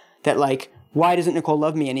time, that, like, why doesn't Nicole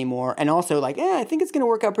love me anymore? And also, like, I think it's going to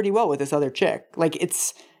work out pretty well with this other chick. Like,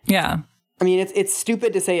 it's... Yeah. I mean, it's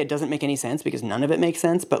stupid to say it doesn't make any sense because none of it makes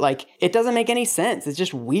sense, but, like, it doesn't make any sense. It's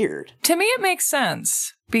just weird. To me, it makes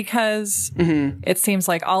sense because it seems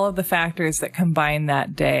like all of the factors that combine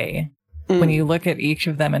that day, when you look at each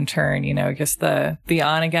of them in turn, just the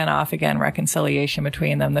on again, off again reconciliation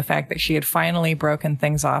between them, the fact that she had finally broken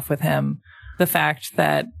things off with him, the fact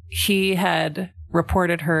that he had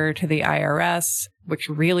reported her to the IRS, which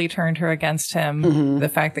really turned her against him, the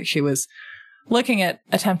fact that she was looking at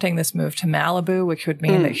attempting this move to Malibu, which would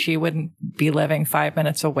mean that she wouldn't be living 5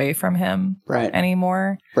 minutes away from him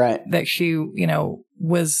anymore. Right. That she,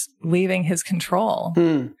 was leaving his control.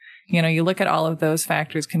 You look at all of those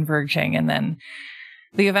factors converging, and then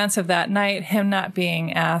the events of that night, him not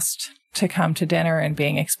being asked to come to dinner and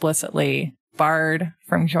being explicitly barred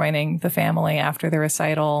from joining the family after the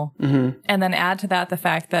recital. And then add to that the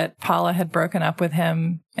fact that Paula had broken up with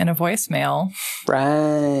him in a voicemail.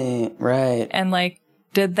 Right. And, like,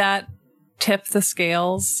 did that tip the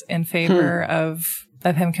scales in favor of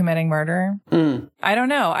him committing murder? I don't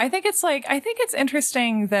know. I think it's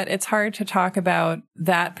interesting that it's hard to talk about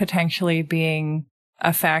that potentially being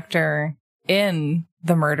a factor in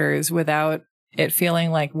the murders without it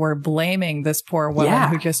feeling like we're blaming this poor woman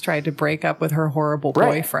who just tried to break up with her horrible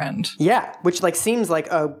boyfriend. Yeah, which, like, seems like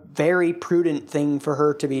a very prudent thing for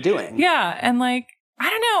her to be doing. Yeah, and, like, I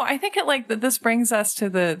don't know. I think this brings us to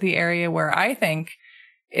the area where I think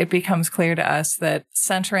it becomes clear to us that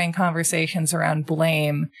centering conversations around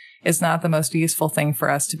blame is not the most useful thing for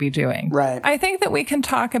us to be doing. Right. I think that we can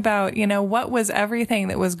talk about, what was everything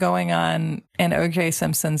that was going on in O.J.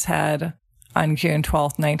 Simpson's head on June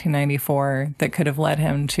 12th, 1994, that could have led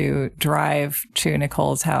him to drive to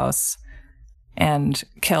Nicole's house and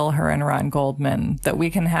kill her and Ron Goldman, that we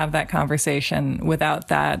can have that conversation without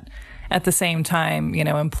that at the same time,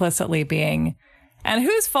 implicitly being, and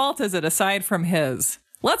whose fault is it aside from his?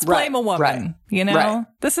 Let's blame a woman, Right.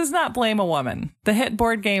 This is not blame a woman. The hit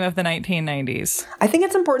board game of the 1990s. I think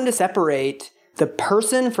it's important to separate the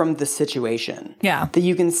person from the situation. Yeah. That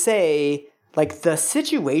you can say, like, the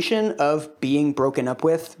situation of being broken up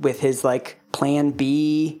with his, like, plan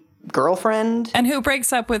B girlfriend. And who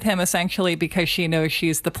breaks up with him essentially because she knows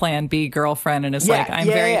she's the plan B girlfriend and is I'm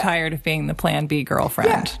very tired of being the plan B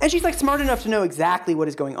girlfriend. Yeah. And she's, like, smart enough to know exactly what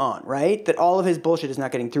is going on, right? That all of his bullshit is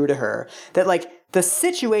not getting through to her. That, like, the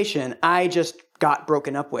situation I just got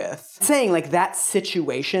broken up with, saying, like, that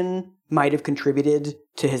situation might have contributed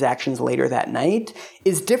to his actions later that night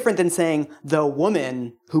is different than saying the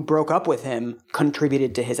woman who broke up with him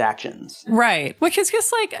contributed to his actions. Right. Which is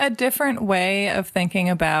just like a different way of thinking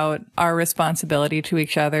about our responsibility to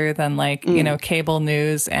each other than cable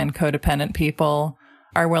news and codependent people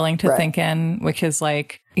are willing to think in, which is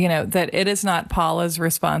that it is not Paula's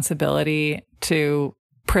responsibility to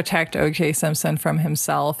protect O.J. Simpson from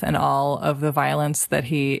himself and all of the violence that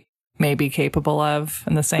he may be capable of,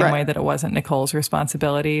 in the same way that it wasn't Nicole's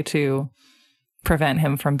responsibility to prevent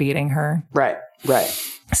him from beating her. Right.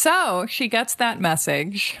 So she gets that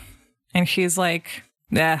message and she's like,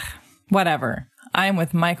 whatever. I'm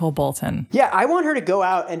with Michael Bolton. Yeah, I want her to go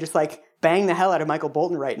out and just, like, bang the hell out of Michael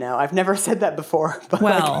Bolton right now. I've never said that before, but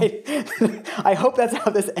I hope that's how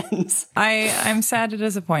this ends. I'm sad to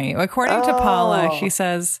disappoint you. According to Paula, she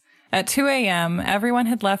says, at 2 a.m., everyone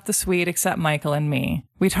had left the suite except Michael and me.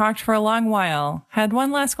 We talked for a long while, had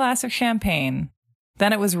one last glass of champagne.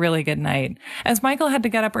 Then it was really good night, as Michael had to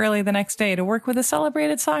get up early the next day to work with a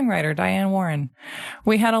celebrated songwriter, Diane Warren.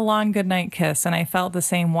 We had a long goodnight kiss, and I felt the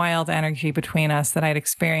same wild energy between us that I'd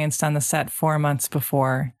experienced on the set 4 months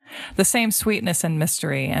before. The same sweetness and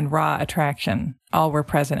mystery and raw attraction. All were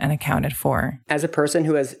present and accounted for. As a person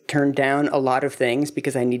who has turned down a lot of things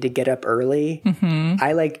because I need to get up early,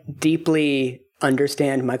 I, deeply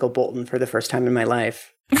understand Michael Bolton for the first time in my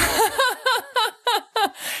life.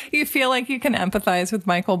 You feel like you can empathize with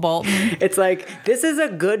Michael Bolton. It's like, this is a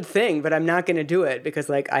good thing, but I'm not going to do it because,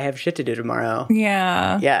 I have shit to do tomorrow.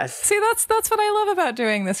 Yeah. Yes. See, that's what I love about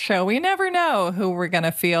doing this show. We never know who we're going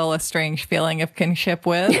to feel a strange feeling of kinship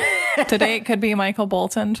with. Today it could be Michael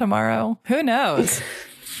Bolton. Tomorrow, who knows?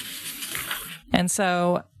 And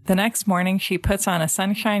so the next morning, she puts on a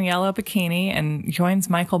sunshine yellow bikini and joins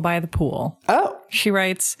Michael by the pool. Oh. She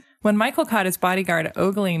writes, when Michael caught his bodyguard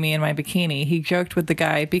ogling me in my bikini, he joked with the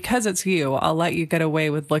guy, because it's you, I'll let you get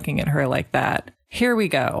away with looking at her like that. Here we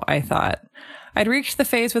go, I thought. I'd reached the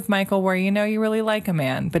phase with Michael where you really like a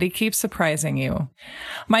man, but he keeps surprising you.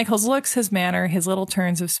 Michael's looks, his manner, his little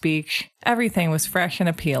turns of speech, everything was fresh and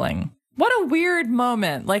appealing. What a weird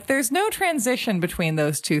moment. There's no transition between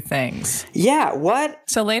those two things. Yeah, what?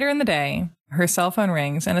 So later in the day, her cell phone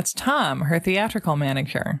rings, and it's Tom, her theatrical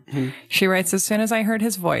manager. She writes, as soon as I heard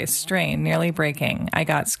his voice, strained, nearly breaking, I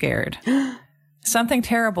got scared. Something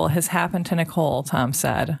terrible has happened to Nicole, Tom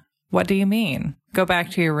said. What do you mean? Go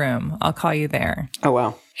back to your room. I'll call you there. Oh,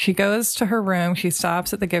 wow. She goes to her room. She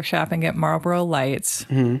stops at the gift shop and gets Marlboro Lights,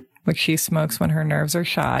 which she smokes when her nerves are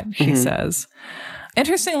shot, she says.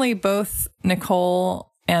 Interestingly, both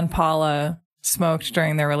Nicole and Paula smoked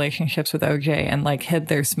during their relationships with OJ and hid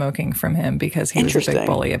their smoking from him because he was a big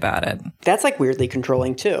bully about it. That's weirdly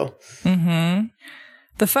controlling too.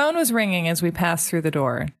 The phone was ringing as we passed through the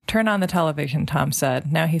door. Turn on the television, Tom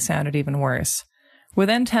said. Now he sounded even worse.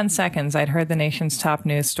 Within 10 seconds, I'd heard the nation's top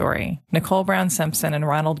news story. Nicole Brown Simpson and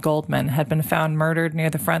Ronald Goldman had been found murdered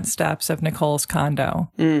near the front steps of Nicole's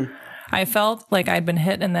condo. I felt like I'd been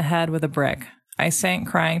hit in the head with a brick. I sank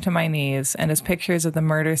crying to my knees, and as pictures of the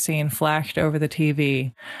murder scene flashed over the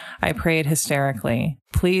TV, I prayed hysterically,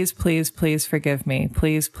 please, please, please forgive me.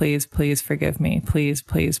 Please, please, please forgive me. Please,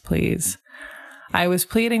 please, please. I was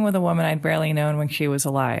pleading with a woman I'd barely known when she was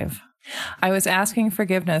alive. I was asking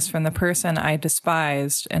forgiveness from the person I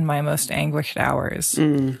despised in my most anguished hours.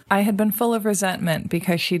 I had been full of resentment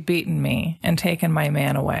because she'd beaten me and taken my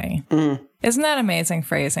man away. Isn't that amazing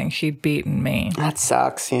phrasing? She'd beaten me. That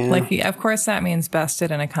sucks, yeah. Of course that means bested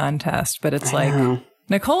in a contest, but it's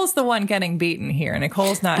Nicole's the one getting beaten here.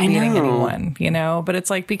 Nicole's not beating anyone, you know? But it's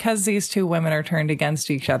like, because these two women are turned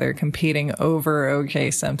against each other, competing over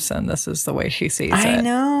O.J. Simpson, this is the way she sees it. I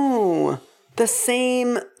know. The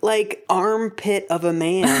same, like, armpit of a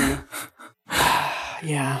man.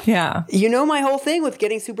 Yeah. Yeah. You know my whole thing with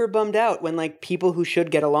getting super bummed out when, like, people who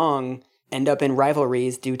should get along end up in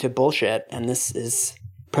rivalries due to bullshit. And this is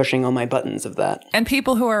pushing all my buttons of that. And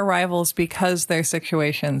people who are rivals because their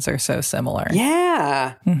situations are so similar.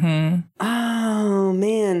 Yeah. Mm-hmm. Oh,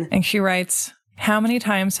 man. And she writes, how many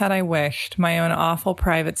times had I wished my own awful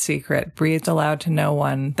private secret breathed aloud to no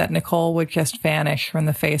one that Nicole would just vanish from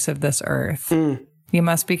the face of this earth. You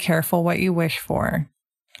must be careful what you wish for.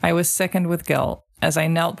 I was sickened with guilt. As I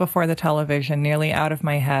knelt before the television, nearly out of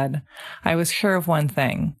my head, I was sure of one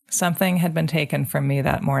thing. Something had been taken from me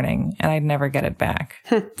that morning, and I'd never get it back.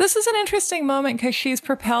 This is an interesting moment because she's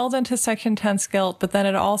propelled into such intense guilt, but then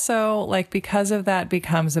it also, like, because of that,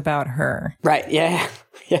 becomes about her. Right. Yeah.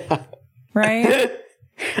 Yeah. Right?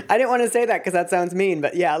 I didn't want to say that because that sounds mean,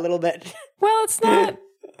 but yeah, a little bit. Well, it's not.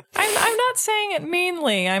 I'm not saying it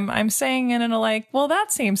meanly. I'm saying it in a, like, well,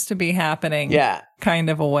 that seems to be happening. Yeah.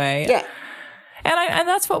 Kind of a way. Yeah. And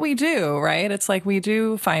that's what we do, right? It's like we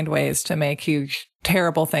do find ways to make huge,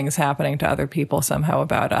 terrible things happening to other people somehow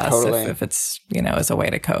about us. Totally. If it's, you know, as a way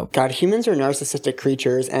to cope. God, humans are narcissistic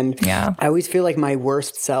creatures. And yeah. I always feel like my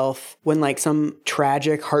worst self when, like, some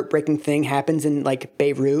tragic, heartbreaking thing happens in, like,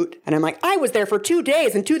 Beirut. And I'm like, I was there for 2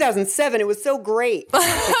 days in 2007. It was so great.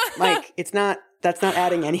 Like, that's not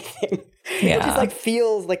adding anything. Yeah. It just, like,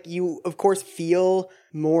 feels like you, of course, feel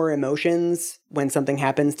more emotions when something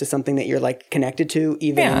happens to something that you're, like, connected to,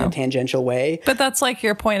 even in a tangential way. But that's, like,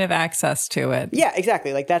 your point of access to it. Yeah,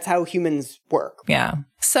 exactly. Like, that's how humans work. Yeah.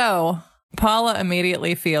 So Paula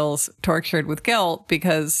immediately feels tortured with guilt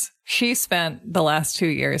because she spent the last 2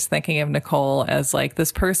 years thinking of Nicole as, like,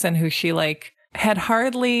 this person who she, like, had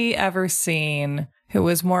hardly ever seen, who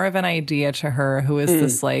was more of an idea to her, who is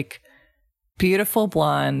this, like, beautiful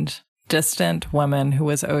blonde, distant woman who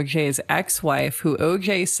was OJ's ex-wife, who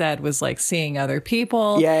OJ said was, like, seeing other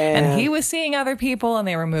people. And he was seeing other people and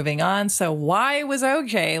they were moving on. So why was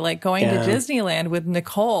OJ, like, going to Disneyland with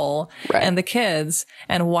Nicole and the kids?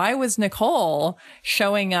 And why was Nicole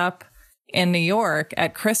showing up in New York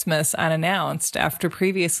at Christmas unannounced after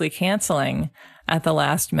previously canceling at the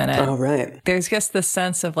last minute? Oh, right. There's just this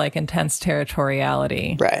sense of, like, intense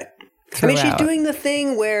territoriality. Right. I mean, she's doing the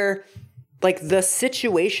thing where, like, the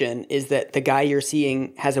situation is that the guy you're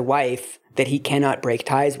seeing has a wife that he cannot break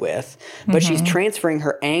ties with, but she's transferring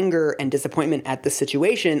her anger and disappointment at the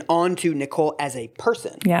situation onto Nicole as a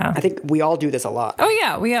person. Yeah. I think we all do this a lot. Oh,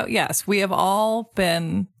 yeah. We have all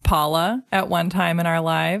been Paula at one time in our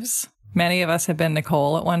lives. Many of us have been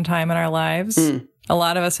Nicole at one time in our lives. A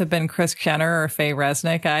lot of us have been Kris Jenner or Faye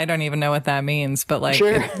Resnick. I don't even know what that means, but, like,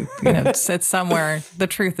 it's somewhere. The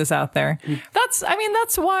truth is out there.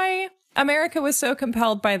 That's why America was so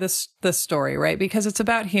compelled by this story, right? Because it's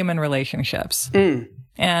about human relationships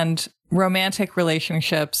and romantic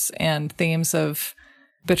relationships and themes of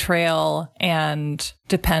betrayal and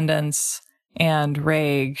dependence and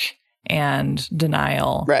rage and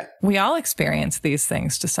denial. Right. We We all experience these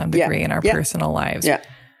things to some degree in our personal lives. Yeah.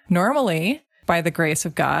 Normally, by the grace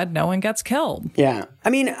of God, no one gets killed. Yeah. I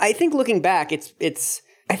mean, I think looking back,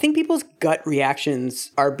 I think people's gut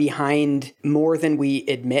reactions are behind more than we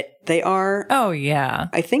admit they are. Oh, yeah.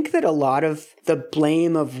 I think that a lot of the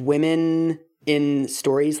blame of women in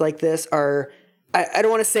stories like this are, I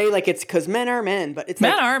don't want to say, like, it's because men are men, but it's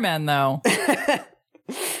men are men, though.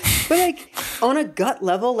 But, like, on a gut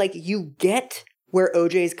level, like, you get where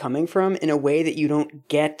OJ's coming from in a way that you don't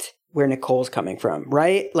get where Nicole's coming from,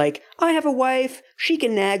 right? Like, I have a wife. She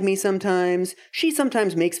can nag me sometimes. She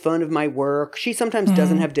sometimes makes fun of my work. She sometimes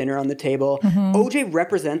doesn't have dinner on the table. OJ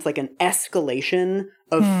represents, like, an escalation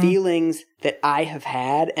of feelings that I have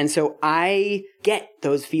had. And so I get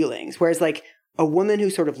those feelings. Whereas, like, a woman who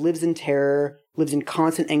sort of lives in terror, lives in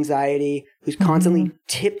constant anxiety, who's constantly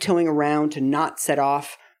tiptoeing around to not set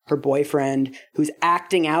off her boyfriend, who's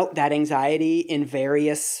acting out that anxiety in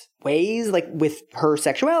various ways, like with her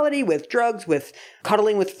sexuality, with drugs, with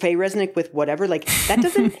cuddling with Faye Resnick, with whatever, like, that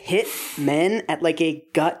doesn't hit men at, like, a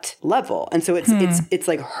gut level. And so it's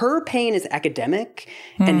like her pain is academic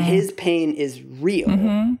and his pain is real.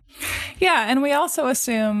 Yeah. And we also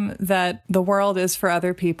assume that the world is for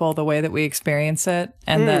other people the way that we experience it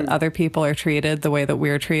and that other people are treated the way that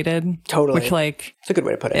we're treated. Totally. Which, like, it's a good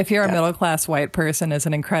way to put it. If you're a middle-class white person, is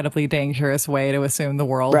an incredibly dangerous way to assume the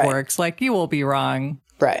world works. Like, you will be wrong.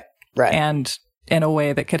 Right. And in a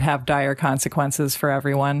way that could have dire consequences for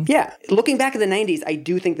everyone. Yeah. Looking back at the 90s, I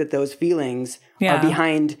do think that those feelings are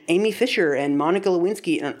behind Amy Fisher and Monica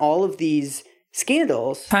Lewinsky and all of these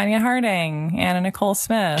scandals. Tanya Harding, Anna Nicole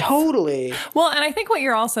Smith. Totally. Well, and I think what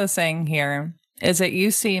you're also saying here is that you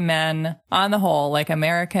see men on the whole, like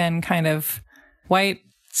American kind of white,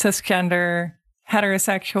 cisgender,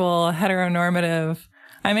 heterosexual, heteronormative.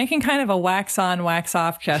 I'm making kind of a wax on, wax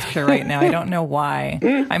off gesture right now. I don't know why.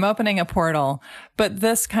 I'm opening a portal. But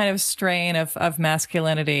this kind of strain of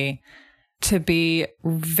masculinity to be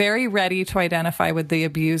very ready to identify with the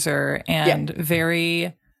abuser and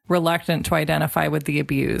very reluctant to identify with the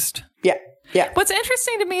abused. Yeah. Yeah. What's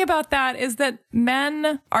interesting to me about that is that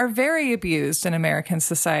men are very abused in American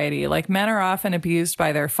society. Like, men are often abused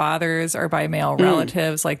by their fathers or by male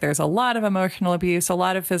relatives. Like, there's a lot of emotional abuse, a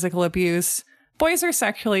lot of physical abuse. Boys are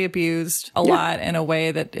sexually abused a lot in a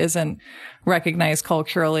way that isn't recognized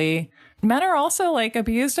culturally. Men are also, like,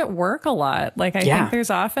 abused at work a lot. Like, I think there's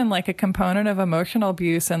often, like, a component of emotional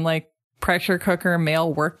abuse and, like, pressure cooker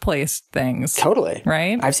male workplace things. Totally.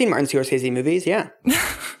 Right? I've seen Martin Scorsese movies, yeah.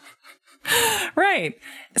 Right.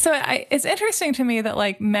 So it's interesting to me that,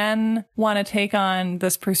 like, men want to take on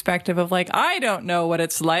this perspective of, like, I don't know what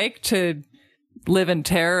it's like to live in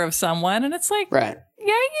terror of someone. And it's like, yeah,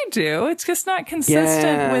 you do. It's just not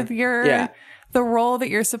consistent with your the role that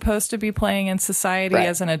you're supposed to be playing in society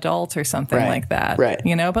as an adult or something like that. Right.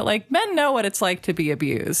 You know, but, like, men know what it's like to be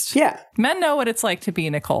abused. Yeah. Men know what it's like to be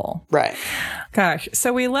Nicole. Right. Gosh.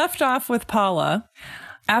 So we left off with Paula.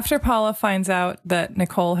 After Paula finds out that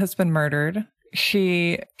Nicole has been murdered,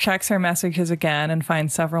 she checks her messages again and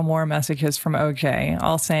finds several more messages from OJ,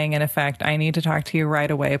 all saying, in effect, I need to talk to you right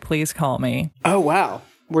away. Please call me. Oh, wow.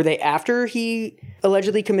 Were they after he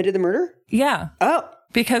allegedly committed the murder? Yeah. Oh.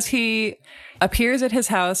 Because he appears at his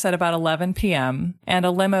house at about 11 p.m., and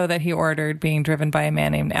a limo that he ordered, being driven by a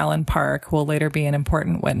man named Alan Park, who will later be an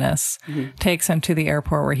important witness, takes him to the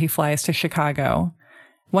airport where he flies to Chicago.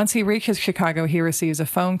 Once he reaches Chicago, he receives a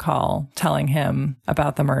phone call telling him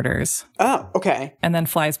about the murders. Oh, okay. And then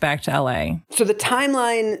flies back to L.A. So the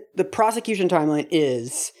timeline, the prosecution timeline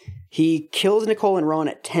is he kills Nicole and Ron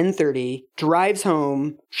at 10:30, drives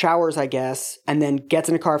home, showers, I guess, and then gets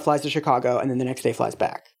in a car, flies to Chicago, and then the next day flies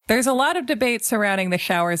back. There's a lot of debate surrounding the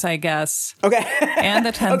showers, I guess. Okay. And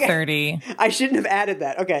the 10:30. Okay. I shouldn't have added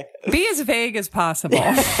that. Okay. Be as vague as possible.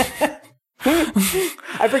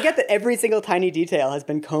 I forget that every single tiny detail has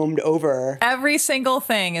been combed over. Every single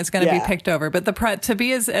thing is going to be picked over. But to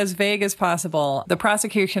be as vague as possible, the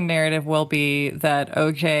prosecution narrative will be that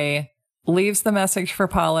OJ leaves the message for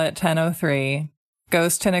Paula at 10:03,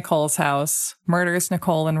 goes to Nicole's house, murders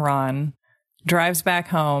Nicole and Ron, drives back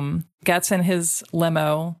home, gets in his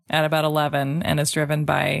limo at about 11 and is driven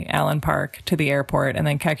by Alan Park to the airport, and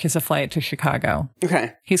then catches a flight to Chicago.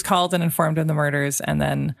 Okay. He's called and informed of the murders and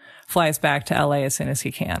then flies back to LA as soon as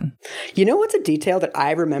he can. You know what's a detail that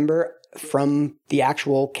I remember from the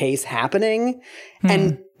actual case happening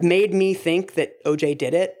and made me think that OJ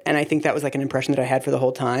did it? And I think that was like an impression that I had for the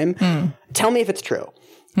whole time. Tell me if it's true.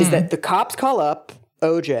 Is that the cops call up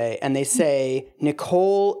OJ and they say,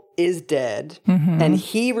 Nicole is dead. And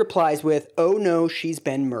he replies with, oh no, she's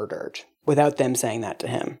been murdered, without them saying that to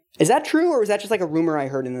him. Is that true, or was that just like a rumor I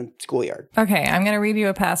heard in the schoolyard? Okay, I'm going to read you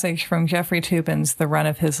a passage from Jeffrey Toobin's The Run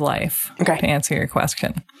of His Life to answer your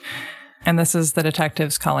question. And this is the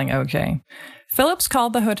detectives calling OJ. Phillips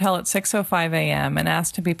called the hotel at 6:05 a.m. and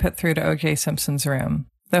asked to be put through to OJ Simpson's room.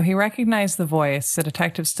 Though he recognized the voice, the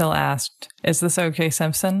detective still asked, is this OJ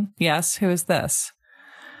Simpson? Yes, who is this?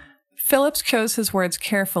 Phillips chose his words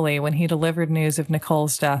carefully when he delivered news of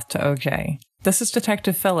Nicole's death to OJ. This is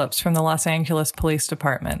Detective Phillips from the Los Angeles Police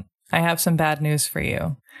Department. I have some bad news for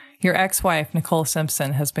you. Your ex-wife, Nicole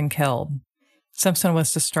Simpson, has been killed. Simpson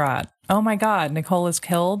was distraught. Oh my God, Nicole is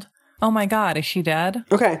killed? Oh my God, is she dead?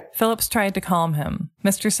 Okay. Phillips tried to calm him.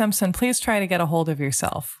 Mr. Simpson, please try to get a hold of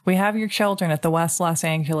yourself. We have your children at the West Los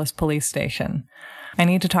Angeles Police Station. I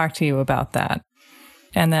need to talk to you about that.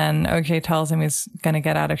 And then OJ tells him he's going to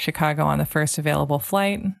get out of Chicago on the first available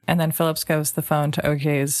flight. And then Phillips goes the phone to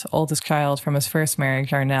OJ's oldest child from his first marriage,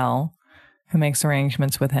 Arnell, who makes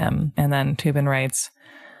arrangements with him. And then Toobin writes,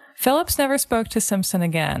 Phillips never spoke to Simpson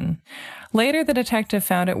again. Later, the detective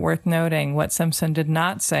found it worth noting what Simpson did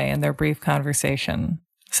not say in their brief conversation.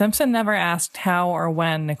 Simpson never asked how or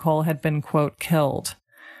when Nicole had been, quote, killed.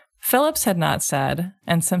 Phillips had not said,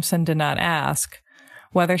 and Simpson did not ask,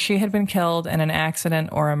 whether she had been killed in an accident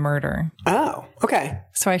or a murder. Oh, okay.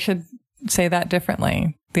 So I should say that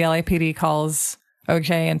differently. The LAPD calls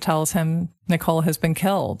OJ and tells him Nicole has been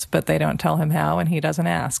killed, but they don't tell him how and he doesn't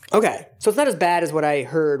ask. Okay. So it's not as bad as what I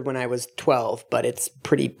heard when I was 12, but it's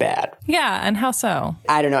pretty bad. Yeah, and how so?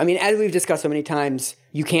 I don't know. I mean, as we've discussed so many times,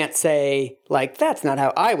 you can't say, like, that's not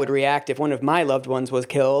how I would react if one of my loved ones was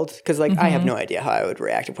killed. Because, like, I have no idea how I would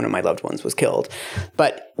react if one of my loved ones was killed.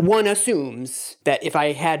 But one assumes that if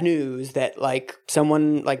I had news that, like,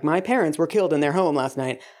 someone, like my parents were killed in their home last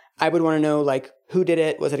night, I would want to know, like, who did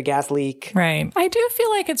it? Was it a gas leak? Right. I do feel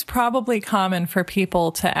like it's probably common for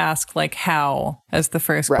people to ask, like, how as the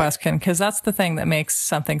first question, because that's the thing that makes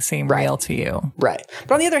something seem real to you. Right.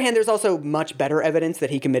 But on the other hand, there's also much better evidence that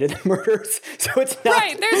he committed the murders. So it's not...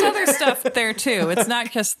 Right. There's other stuff there, too. It's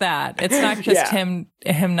not just that. It's not just him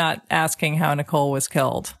not asking how Nicole was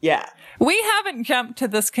killed. Yeah. We haven't jumped to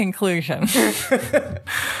this conclusion.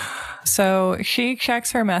 So she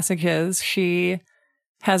checks her messages. She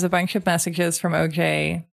has a bunch of messages from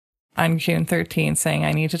OJ on June 13th saying,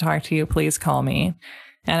 I need to talk to you. Please call me.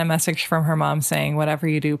 And a message from her mom saying, whatever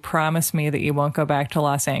you do, promise me that you won't go back to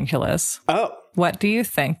Los Angeles. Oh. What do you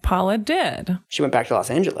think Paula did? She went back to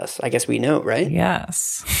Los Angeles. I guess we know, right?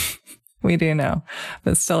 Yes. We do know.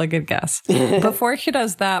 But still a good guess. Before she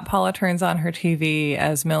does that, Paula turns on her TV,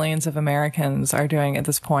 as millions of Americans are doing at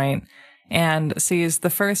this point, and sees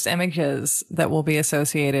the first images that will be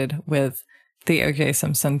associated with the O.J.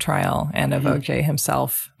 Simpson trial and of O.J.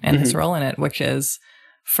 himself and his role in it, which is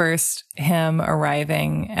first him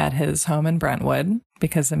arriving at his home in Brentwood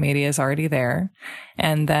because the media is already there,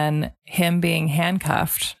 and then him being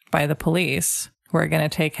handcuffed by the police who are going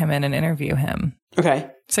to take him in and interview him.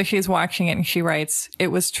 Okay. So she's watching it and she writes, it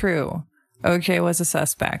was true. O.J. was a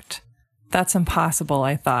suspect. That's impossible,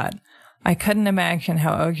 I thought. I couldn't imagine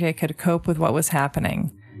how O.J. could cope with what was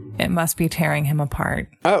happening. It must be tearing him apart.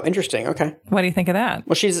 Oh, interesting. Okay. What do you think of that?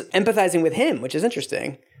 Well, she's empathizing with him, which is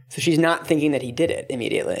interesting. So she's not thinking that he did it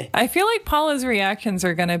immediately. I feel like Paula's reactions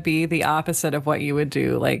are going to be the opposite of what you would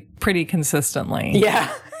do, like, pretty consistently.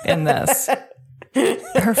 Yeah. In this.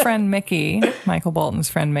 Her friend Mickey, Michael Bolton's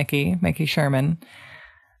friend Mickey Sherman,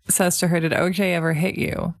 says to her, did OJ ever hit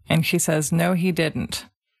you? And she says, no, he didn't.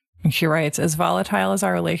 And she writes, as volatile as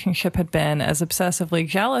our relationship had been, as obsessively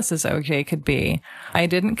jealous as OJ could be, I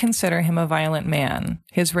didn't consider him a violent man.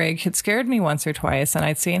 His rage had scared me once or twice, and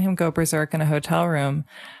I'd seen him go berserk in a hotel room,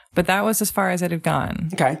 but that was as far as it had gone.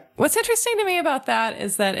 Okay. What's interesting to me about that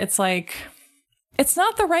is that it's like, it's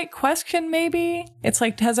not the right question, maybe. It's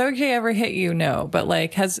like, has OJ ever hit you? No. But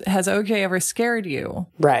like, has OJ ever scared you?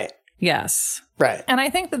 Right. Yes. Right. And I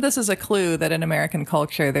think that this is a clue that in American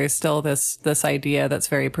culture, there's still this idea that's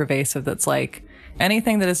very pervasive that's like,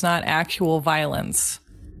 anything that is not actual violence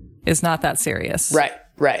is not that serious. Right.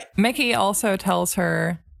 Right. Mickey also tells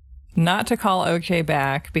her not to call OJ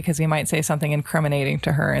back because he might say something incriminating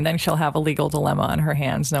to her, and then she'll have a legal dilemma on her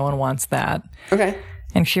hands. No one wants that. Okay.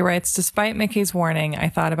 And she writes, despite Mickey's warning, I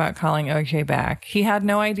thought about calling OJ back. He had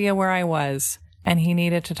no idea where I was, and he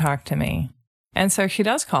needed to talk to me. And so she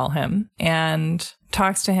does call him and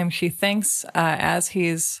talks to him. She thinks as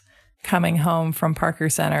he's coming home from Parker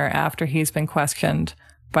Center after he's been questioned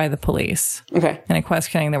by the police. Okay. In a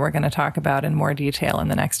questioning that we're going to talk about in more detail in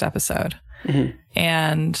the next episode. Mm-hmm.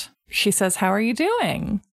 And she says, how are you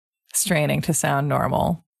doing? Straining to sound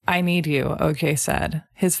normal. I need you, OJ said.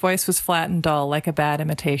 His voice was flat and dull, like a bad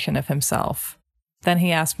imitation of himself. Then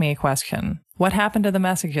he asked me a question. What happened to the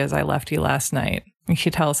messages I left you last night? And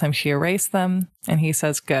she tells him she erased them, and he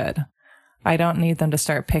says, good. I don't need them to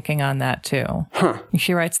start picking on that, too. Huh. And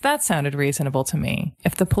she writes, that sounded reasonable to me.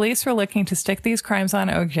 If the police were looking to stick these crimes on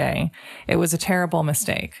OJ, it was a terrible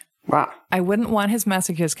mistake. Wow. I wouldn't want his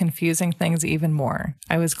messages confusing things even more.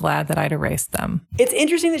 I was glad that I'd erased them. It's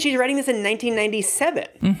interesting that she's writing this in 1997.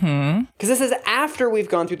 Mm-hmm. Because this is after we've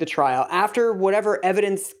gone through the trial, after whatever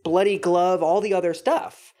evidence, bloody glove, all the other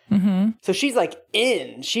stuff. Mm-hmm. So she's like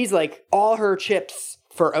she's like all her chips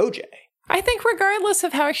for OJ. I think regardless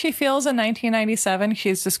of how she feels in 1997,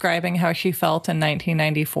 she's describing how she felt in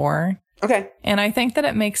 1994. Okay. And I think that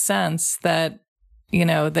it makes sense that, you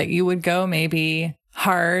know, that you would go maybe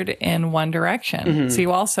hard in one direction. Mm-hmm. So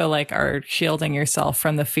you also like are shielding yourself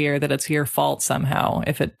from the fear that it's your fault somehow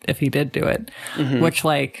if he did do it, which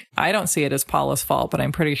like I don't see it as Paula's fault, but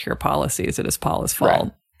I'm pretty sure Paula sees it as Paula's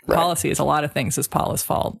fault. Right. Paula sees a lot of things as Paula's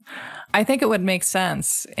fault. I think it would make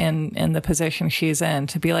sense in the position she's in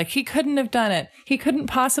to be like, he couldn't have done it. He couldn't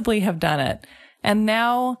possibly have done it. And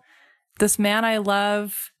now this man I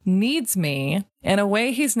love needs me in a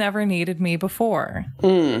way he's never needed me before.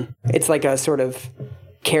 It's like a sort of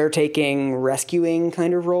caretaking, rescuing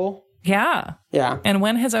kind of role. Yeah. Yeah. And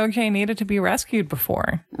when has OJ needed to be rescued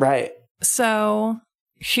before? Right. So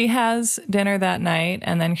she has dinner that night,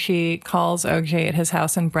 and then she calls OJ at his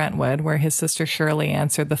house in Brentwood, where his sister Shirley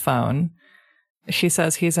answered the phone. She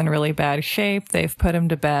says he's in really bad shape. They've put him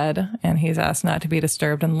to bed, and he's asked not to be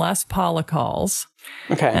disturbed unless Paula calls.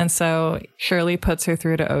 Okay. And so Shirley puts her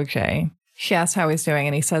through to OJ. She asks how he's doing,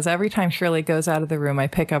 and he says, every time Shirley goes out of the room, I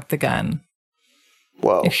pick up the gun.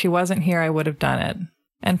 Whoa. If she wasn't here, I would have done it.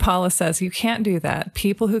 And Paula says, you can't do that.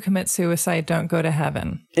 People who commit suicide don't go to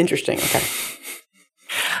heaven. Interesting. Okay.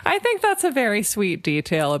 I think that's a very sweet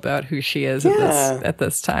detail about who she is at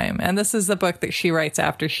this time. And this is the book that she writes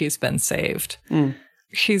after she's been saved.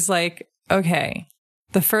 She's like, okay,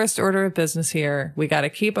 the first order of business here, we got to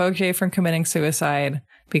keep OJ from committing suicide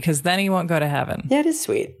because then he won't go to heaven. Yeah, it is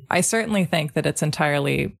sweet. I certainly think that it's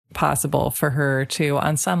entirely possible for her to,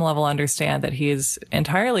 on some level, understand that he is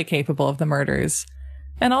entirely capable of the murders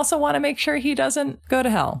and also want to make sure he doesn't go to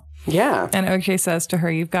hell. Yeah. And OJ says to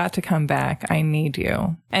her, you've got to come back. I need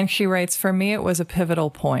you. And she writes, for me, it was a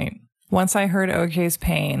pivotal point. Once I heard OJ's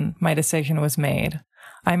pain, my decision was made.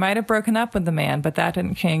 I might have broken up with the man, but that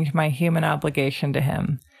didn't change my human obligation to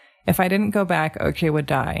him. If I didn't go back, OJ would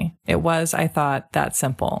die. It was, I thought, that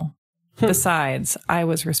simple. Besides, I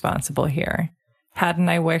was responsible here. Hadn't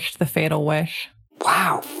I wished the fatal wish?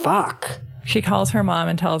 Wow, fuck. She calls her mom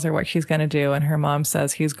and tells her what she's going to do, and her mom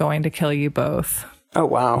says he's going to kill you both. Oh,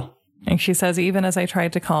 wow. And she says, even as I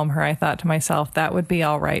tried to calm her, I thought to myself, that would be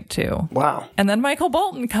all right, too. Wow. And then Michael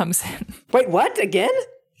Bolton comes in. Wait, what? Again?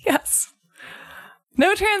 Yes.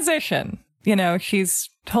 No transition. You know, she's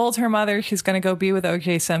told her mother she's going to go be with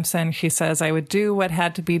O.J. Simpson. She says, I would do what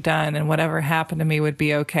had to be done and whatever happened to me would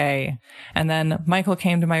be okay. And then Michael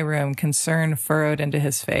came to my room, concern furrowed into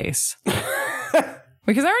his face.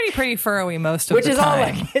 Which is already pretty furrowy most of the time. Which is all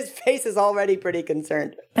like, his face is already pretty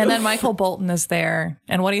concerned. And then Michael Bolton is there.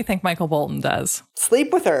 And what do you think Michael Bolton does?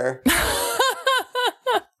 Sleep with her.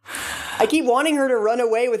 I keep wanting her to run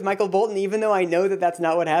away with Michael Bolton, even though I know that that's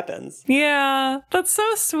not what happens. Yeah, that's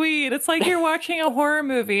so sweet. It's like you're watching a horror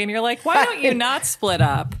movie and you're like, why don't you not split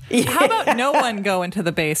up? Yeah. How about no one go into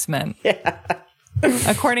the basement? Yeah.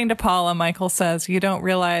 According to Paula, Michael says, you don't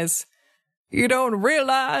realize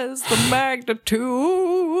the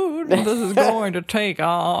magnitude this is going to take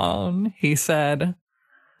on, he said.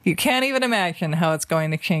 You can't even imagine how it's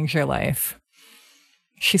going to change your life.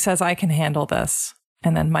 She says, I can handle this.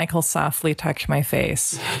 And then Michael softly touched my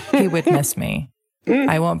face. He would miss me.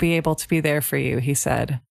 I won't be able to be there for you, he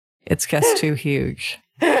said. It's just too huge.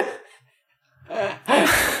 This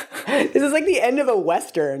is like the end of a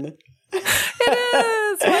Western.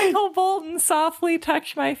 It is. Michael Bolton softly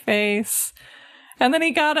touched my face. And then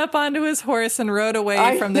he got up onto his horse and rode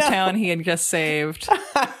away from the town he had just saved.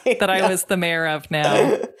 I was the mayor of now.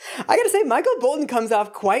 I gotta say, Michael Bolton comes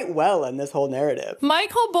off quite well in this whole narrative.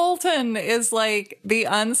 Michael Bolton is like the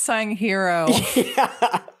unsung hero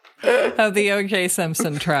of the O.J.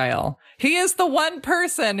 Simpson trial. He is the one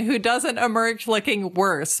person who doesn't emerge looking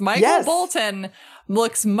worse. Michael Bolton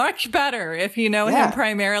looks much better if you know him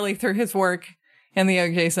primarily through his work in the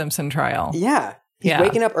O.J. Simpson trial. Yeah. He's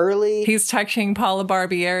waking up early. He's touching Paula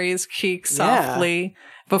Barbieri's cheek softly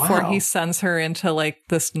before he sends her into like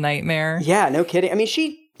this nightmare. Yeah, no kidding. I mean,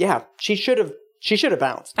 she should have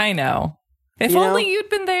bounced. I know. If only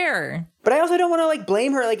you'd been there. But I also don't want to like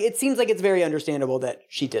blame her. Like, it seems like it's very understandable that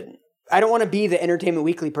she didn't. I don't want to be the Entertainment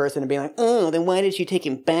Weekly person and be like, oh, then why did she take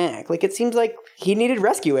him back? Like, it seems like he needed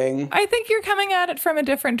rescuing. I think you're coming at it from a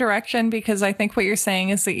different direction because I think what you're saying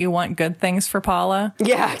is that you want good things for Paula.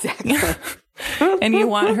 Yeah, exactly. And you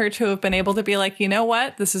want her to have been able to be like, you know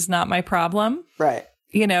what? This is not my problem. Right.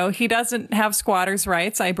 You know, he doesn't have squatters'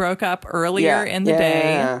 rights. I broke up earlier in the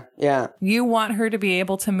day. Yeah. You want her to be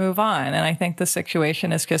able to move on. And I think the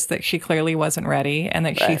situation is just that she clearly wasn't ready and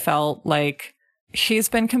that she felt like she's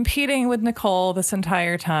been competing with Nicole this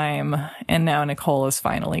entire time. And now Nicole is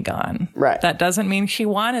finally gone. Right. That doesn't mean she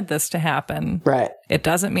wanted this to happen. Right. It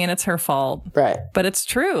doesn't mean it's her fault. Right. But it's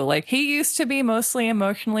true. Like, he used to be mostly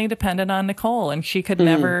emotionally dependent on Nicole and she could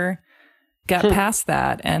never get past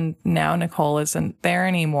that. And now Nicole isn't there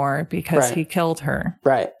anymore because he killed her.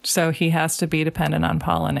 Right. So he has to be dependent on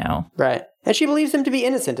Paula now. Right. And she believes him to be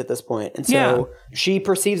innocent at this point. And so she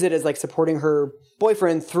perceives it as like supporting her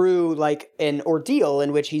boyfriend through like an ordeal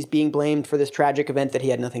in which he's being blamed for this tragic event that he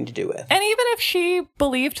had nothing to do with. And even if she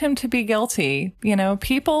believed him to be guilty, you know,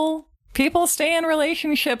 people stay in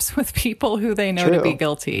relationships with people who they know to be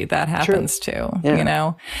guilty. That happens too, you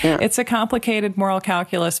know? Yeah. It's a complicated moral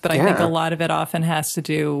calculus, but I think a lot of it often has to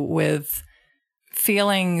do with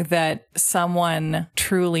feeling that someone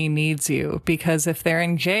truly needs you, because if they're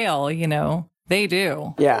in jail, you know, they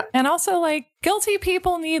do. Yeah. And also, like, guilty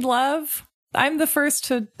people need love. I'm the first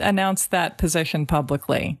to announce that position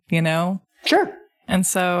publicly, you know? Sure. And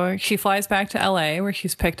so she flies back to LA, where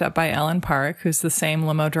she's picked up by Ellen Park, who's the same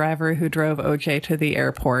limo driver who drove OJ to the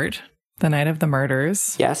airport the night of the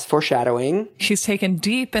murders. Yes, foreshadowing. She's taken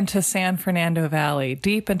deep into San Fernando Valley,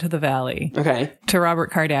 deep into the valley. Okay. To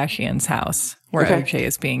Robert Kardashian's house, where OJ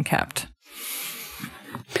is being kept.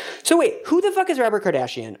 So wait, who the fuck is Robert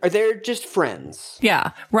Kardashian? Are they just friends?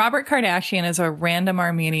 Yeah. Robert Kardashian is a random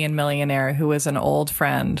Armenian millionaire who is an old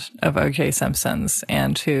friend of O.J. Simpson's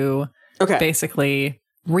and who basically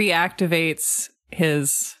reactivates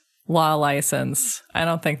his law license. I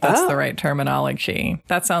don't think that's the right terminology.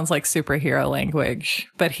 That sounds like superhero language.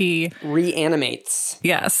 But he... reanimates.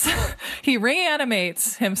 Yes. He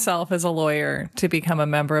reanimates himself as a lawyer to become a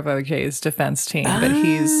member of O.J.'s defense team. But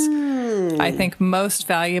he's... I think most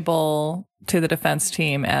valuable to the defense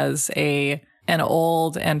team as an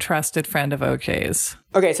old and trusted friend of OJ's.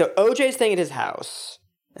 Okay, so OJ's staying at his house.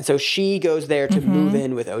 And so she goes there to move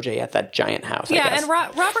in with OJ at that giant house. Yeah, and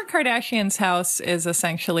Robert Kardashian's house is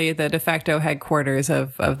essentially the de facto headquarters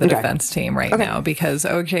of the defense team right now, because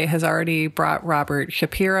OJ has already brought Robert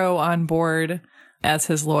Shapiro on board as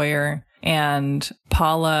his lawyer. And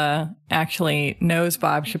Paula actually knows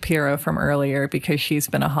Bob Shapiro from earlier because she's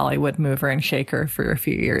been a Hollywood mover and shaker for a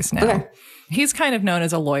few years now. Okay. He's kind of known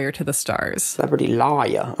as a lawyer to the stars. Celebrity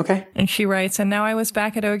lawyer. Okay. And she writes, and now I was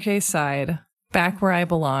back at OJ's side, back where I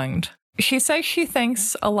belonged. She says she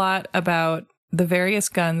thinks a lot about the various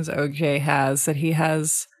guns OJ has, that he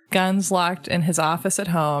has guns locked in his office at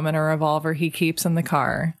home and a revolver he keeps in the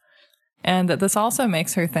car. And that this also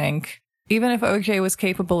makes her think, even if OJ was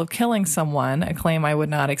capable of killing someone, a claim I would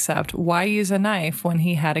not accept, why use a knife when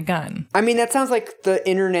he had a gun? I mean, that sounds like the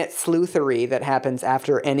internet sleuthery that happens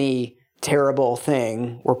after any terrible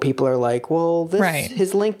thing where people are like, well,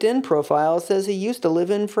 his LinkedIn profile says he used to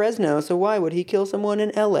live in Fresno, so why would he kill someone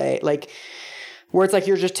in LA? Like, where it's like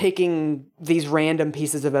you're just taking these random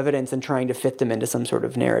pieces of evidence and trying to fit them into some sort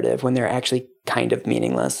of narrative when they're actually kind of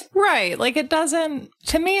meaningless. Right. Like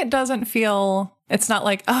to me, it doesn't feel, it's not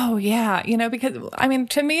like, oh yeah, because I mean,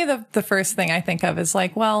 to me, the first thing I think of is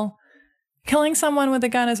like, well, killing someone with a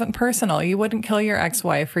gun isn't personal. You wouldn't kill your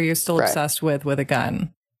ex-wife who you're still obsessed with a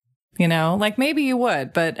gun, like maybe you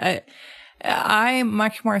would, but I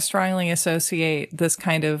much more strongly associate this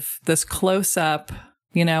close up,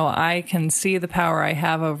 I can see the power I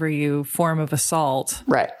have over you form of assault.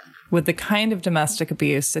 Right. With the kind of domestic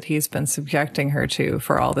abuse that he's been subjecting her to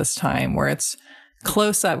for all this time, where it's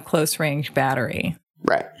close up, close range battery.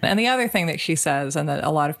 Right. And the other thing that she says, and that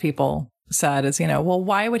a lot of people said, is, well,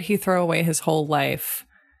 why would he throw away his whole life?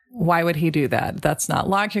 Why would he do that? That's not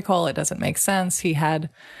logical. It doesn't make sense. He had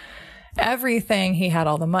everything. He had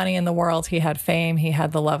all the money in the world. He had fame. He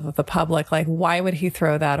had the love of the public. Like, why would he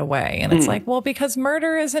throw that away? And it's like, well, because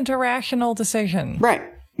murder isn't a rational decision. Right.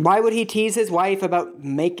 Why would he tease his wife about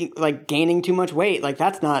gaining too much weight? Like,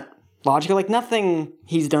 that's not logical. Like, nothing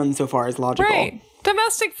he's done so far is logical. Right.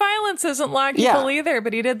 Domestic violence isn't logical either,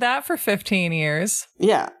 but he did that for 15 years.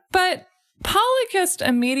 Yeah. But Paula just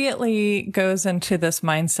immediately goes into this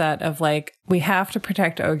mindset of like, we have to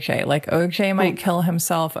protect OJ. Like, OJ might kill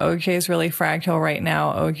himself. OJ's really fragile right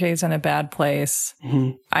now. OJ's in a bad place.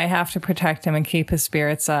 Mm-hmm. I have to protect him and keep his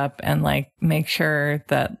spirits up and like make sure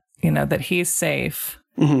that, that he's safe.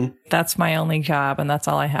 Mm-hmm. That's my only job, and that's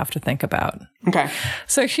all I have to think about. Okay.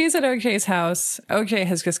 So she's at OJ's house. OJ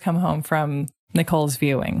has just come home from Nicole's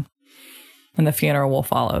viewing, and the funeral will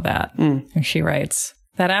follow that. And she writes,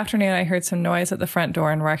 that afternoon I heard some noise at the front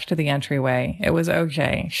door and rushed to the entryway. It was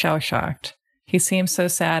OJ, shell-shocked. He seemed so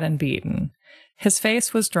sad and beaten. His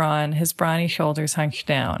face was drawn, his brawny shoulders hunched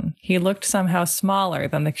down. He looked somehow smaller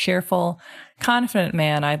than the cheerful, confident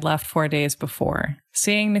man I'd left 4 days before.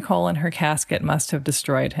 Seeing Nicole in her casket must have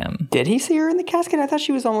destroyed him. Did he see her in the casket? I thought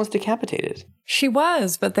she was almost decapitated. She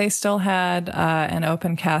was, but they still had an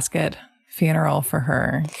open casket funeral for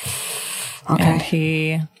her. Okay. And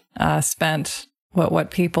he spent what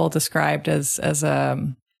people described as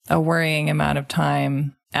a worrying amount of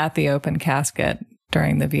time at the open casket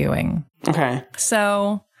during the viewing. Okay.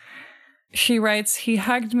 So she writes, he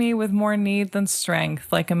hugged me with more need than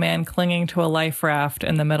strength, like a man clinging to a life raft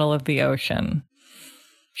in the middle of the ocean.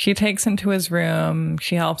 She takes him to his room.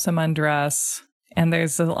 She helps him undress. And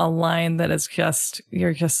there's a line that is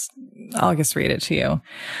I'll just read it to you.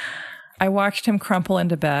 I watched him crumple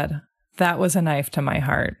into bed. That was a knife to my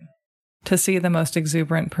heart. to see the most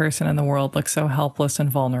exuberant person in the world look so helpless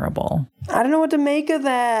and vulnerable. I don't know what to make of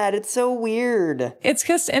that. It's so weird. It's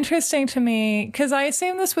just interesting to me because I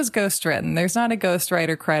assume this was ghostwritten. There's not a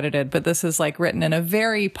ghostwriter credited, but this is like written in a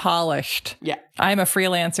very polished, I'm a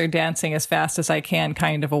freelancer dancing as fast as I can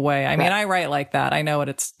kind of a way. I mean, I write like that. I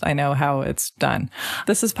know how it's done.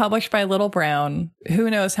 This is published by Little Brown.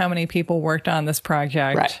 Who knows how many people worked on this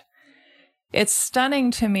project? Right. It's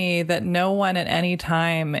stunning to me that no one at any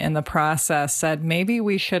time in the process said, maybe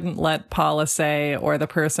we shouldn't let Paula say, or the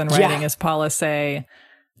person writing as Paula say,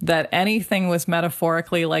 that anything was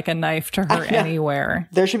metaphorically like a knife to her anywhere.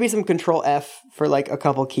 There should be some control F for like a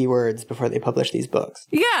couple keywords before they publish these books.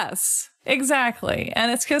 Yes, exactly.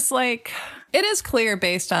 And it's just like, it is clear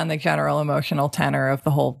based on the general emotional tenor of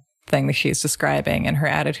the whole thing that she's describing and her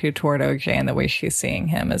attitude toward OJ and the way she's seeing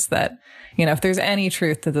him is that, you know, if there's any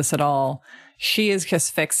truth to this at all, she is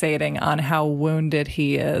just fixating on how wounded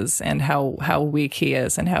he is and how weak he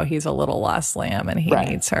is and how he's a little lost lamb and he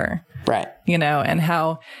needs her. Right. You know, and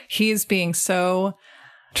how he's being so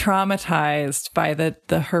traumatized by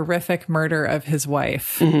the horrific murder of his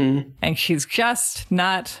wife. Mm-hmm. And she's just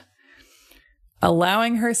not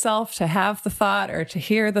allowing herself to have the thought or to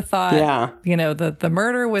hear the thought. Yeah. You know, the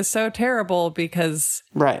murder was so terrible because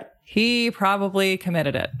he probably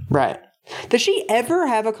committed it. Right. Does she ever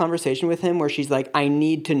have a conversation with him where she's like, I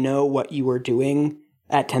need to know what you were doing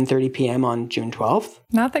at 10:30 p.m. on June 12th?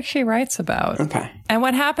 Not that she writes about. Okay. And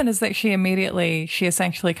what happened is that she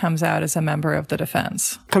essentially comes out as a member of the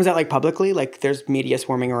defense. Comes out like publicly? Like there's media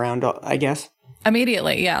swarming around, I guess?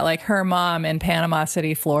 Immediately, yeah. Like her mom in Panama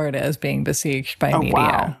City, Florida is being besieged by media.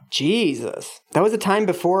 Wow. Jesus. That was a time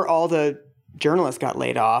before all the journalists got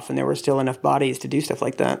laid off and there were still enough bodies to do stuff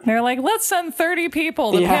like that. They're like, let's send 30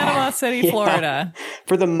 people to Panama City, Florida.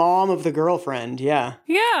 For the mom of the girlfriend, Yeah.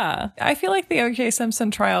 I feel like the O.J.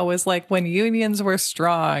 Simpson trial was like when unions were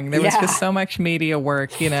strong. There was just so much media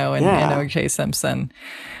work, you know, in O.J. Simpson.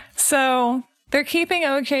 So they're keeping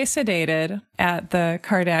O.J. sedated at the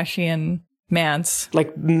Kardashian manse.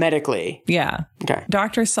 Like medically? Yeah. Okay.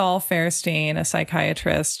 Dr. Saul Fairstein, a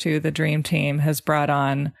psychiatrist who the Dream Team has brought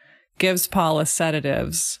on, gives Paula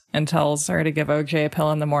sedatives and tells her to give OJ a pill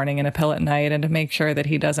in the morning and a pill at night and to make sure that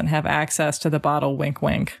he doesn't have access to the bottle, wink,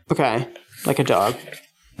 wink. Okay. Like a dog.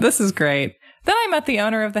 This is great. Then I met the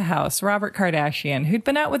owner of the house, Robert Kardashian, who'd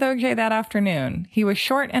been out with OJ that afternoon. He was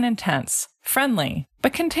short and intense, friendly,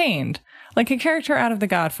 but contained, like a character out of The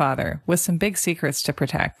Godfather, with some big secrets to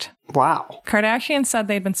protect. Wow. Kardashian said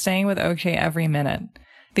they'd been staying with OJ every minute.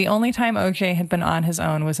 The only time OJ had been on his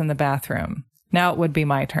own was in the bathroom. Now it would be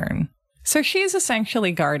my turn. So she's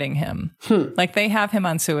essentially guarding him. Like they have him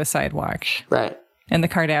on suicide watch. Right. In the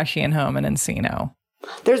Kardashian home in Encino.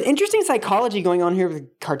 There's interesting psychology going on here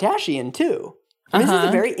with Kardashian, too. I mean, this is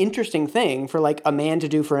a very interesting thing for like a man to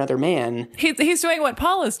do for another man. He's doing what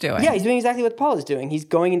Paula's doing. Yeah, he's doing exactly what Paula's doing. He's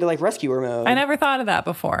going into like rescuer mode. I never thought of that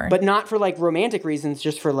before. But not for like romantic reasons,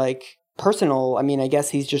 just for like personal. I mean, I guess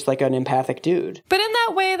he's just like an empathic dude. But in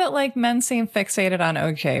that way that like men seem fixated on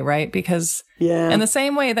OJ, right? Because in the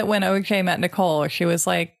same way that when OJ met Nicole, she was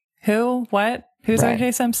like, who? What? Who's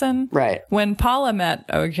OJ Simpson? Right. When Paula met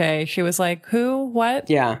OJ, she was like, who? What?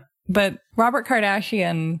 Yeah. But Robert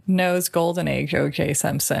Kardashian knows Golden Age O.J.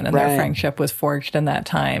 Simpson, and their friendship was forged in that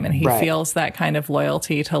time. And he feels that kind of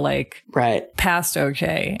loyalty to like past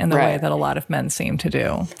O.J. in the way that a lot of men seem to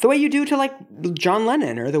do. The way you do to like John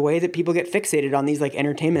Lennon, or the way that people get fixated on these like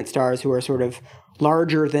entertainment stars who are sort of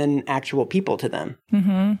larger than actual people to them.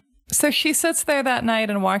 Mm-hmm. So she sits there that night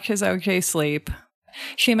and watches O.J. sleep.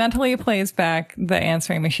 She mentally plays back the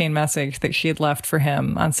answering machine message that she had left for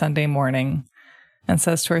him on Sunday morning. And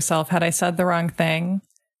says to herself, had I said the wrong thing?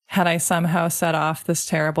 Had I somehow set off this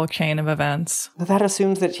terrible chain of events? That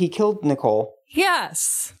assumes that he killed Nicole.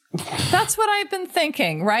 Yes. That's what I've been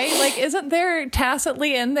thinking, right? Like, isn't there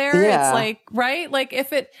tacitly in there? Yeah. It's like, right? Like,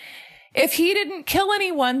 if he didn't kill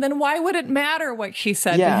anyone, then why would it matter what she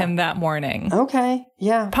said to him that morning? Okay.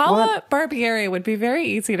 Yeah. Paula Barbieri would be very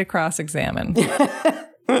easy to cross-examine.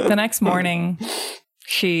 The next morning,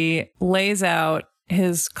 she lays out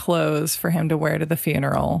his clothes for him to wear to the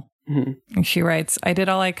funeral. Mm-hmm. And she writes, I did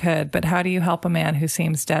all I could, but how do you help a man who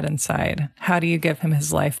seems dead inside? How do you give him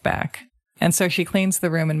his life back? And so she cleans the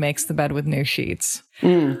room and makes the bed with new sheets.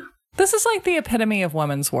 This is like the epitome of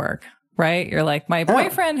woman's work, right? You're like, my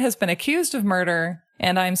boyfriend has been accused of murder,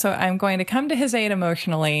 and I'm going to come to his aid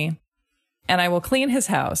emotionally, and I will clean his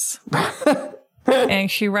house. And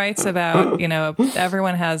she writes about, you know,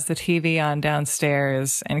 everyone has the TV on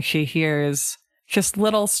downstairs, and she hears just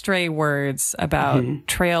little stray words about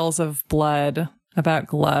trails of blood, about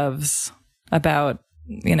gloves, about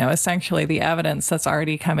essentially the evidence that's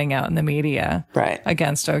already coming out in the media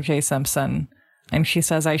against O.J. Simpson. And she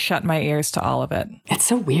says, I shut my ears to all of it. It's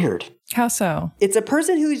so weird. How so? It's a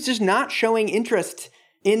person who's just not showing interest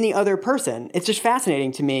in the other person. It's just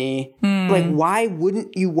fascinating to me. Like, why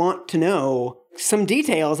wouldn't you want to know some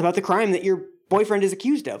details about the crime that your boyfriend is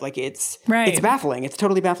accused of? Like, it's baffling. It's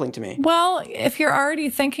totally baffling to me. Well, if you're already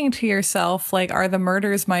thinking to yourself, like, are the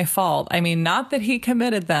murders my fault? I mean, not that he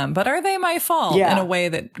committed them, but are they my fault in a way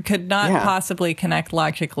that could not possibly connect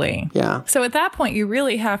logically? Yeah. So at that point, you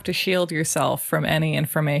really have to shield yourself from any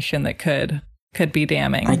information that could be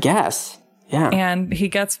damning. I guess. Yeah. And he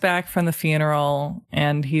gets back from the funeral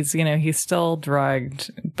and he's still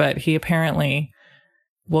drugged, but he apparently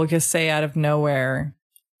will just say out of nowhere,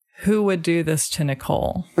 who would do this to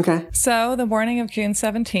Nicole? Okay. So the morning of June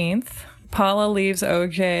 17th, Paula leaves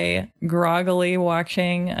OJ groggily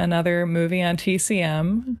watching another movie on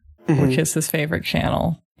TCM, which is his favorite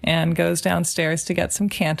channel, and goes downstairs to get some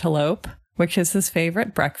cantaloupe, which is his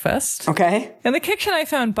favorite breakfast. Okay. In the kitchen, I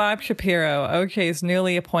found Bob Shapiro, OJ's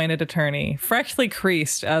newly appointed attorney, freshly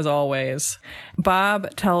creased as always.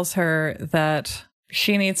 Bob tells her that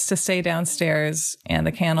she needs to stay downstairs and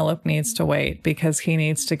the cantaloupe needs to wait because he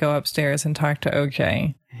needs to go upstairs and talk to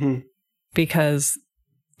OJ. Because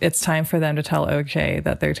it's time for them to tell OJ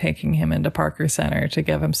that they're taking him into Parker Center to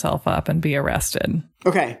give himself up and be arrested.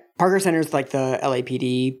 Okay. Parker Center is like the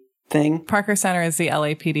LAPD thing? Parker Center is the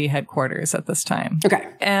LAPD headquarters at this time. Okay.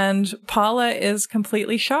 And Paula is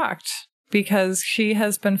completely shocked because she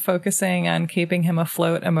has been focusing on keeping him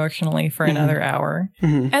afloat emotionally for another hour.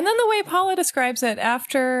 And then the way Paula describes it,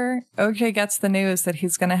 after OJ gets the news that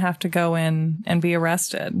he's going to have to go in and be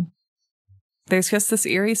arrested, there's just this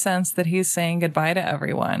eerie sense that he's saying goodbye to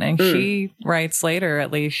everyone. And she writes later,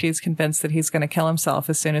 at least, she's convinced that he's going to kill himself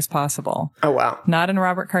as soon as possible. Oh, wow. Not in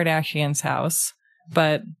Robert Kardashian's house,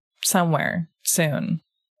 but somewhere soon.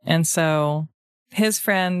 And so his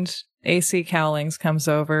friend AC Cowlings comes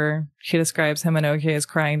over. She describes him and OJ as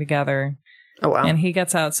crying together. Oh, wow. And he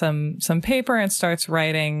gets out some paper and starts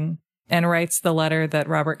writing, and writes the letter that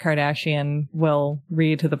Robert Kardashian will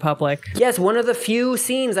read to the public. Yes, one of the few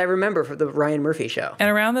scenes I remember from the Ryan Murphy show. And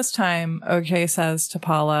around this time, OJ says to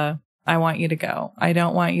Paula, I want you to go. I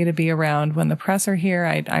don't want you to be around when the press are here.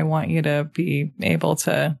 I want you to be able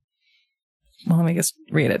to... Well, let me just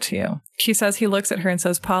read it to you. She says he looks at her and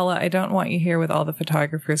says, Paula, I don't want you here with all the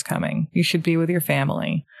photographers coming. You should be with your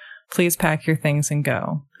family. Please pack your things and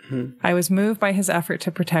go. I was moved by his effort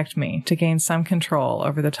to protect me, to gain some control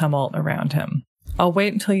over the tumult around him. I'll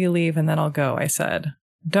wait until you leave and then I'll go, I said.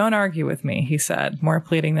 Don't argue with me, he said, more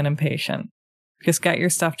pleading than impatient. Just get your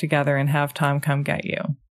stuff together and have Tom come get you.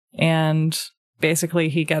 And basically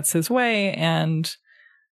he gets his way and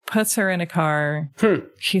puts her in a car.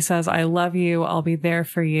 She says, I love you. I'll be there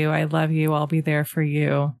for you. I love you. I'll be there for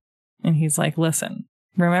you. And he's like, listen,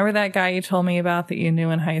 remember that guy you told me about that you knew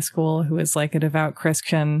in high school who was like a devout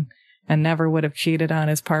Christian and never would have cheated on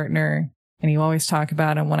his partner? And you always talk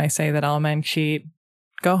about him when I say that all men cheat.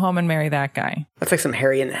 Go home and marry that guy. That's like some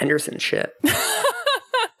Harry and Henderson shit.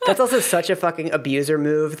 That's also such a fucking abuser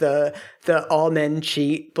move, the all men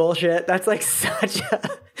cheat bullshit. That's like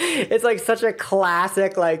it's like such a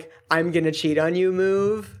classic, like, I'm gonna cheat on you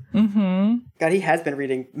move. God, he has been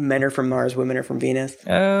reading Men Are From Mars, Women Are From Venus.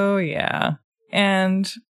 Oh, yeah.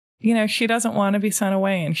 And, she doesn't want to be sent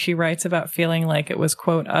away. And she writes about feeling like it was,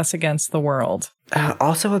 quote, us against the world.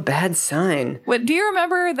 Also a bad sign. What, do you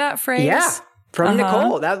remember that phrase? Yeah, from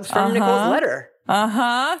Nicole. That was from Nicole's letter.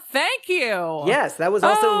 Thank you. Yes, that was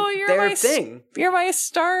also their thing. You're my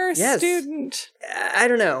star student. I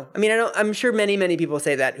don't know. I mean, I'm sure many, many people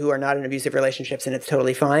say that who are not in abusive relationships, and it's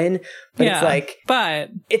totally fine. But it's like,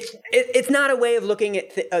 it's not a way of looking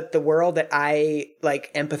at the world that I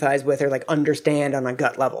like empathize with or like understand on a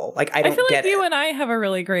gut level. Like, I don't feel get like you and I have a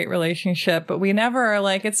really great relationship, but we never are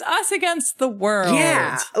like, it's us against the world.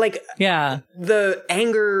 Yeah, the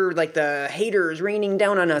anger, like the haters raining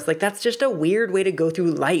down on us. Like, that's just a weird way to go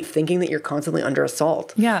through life, thinking that you're constantly under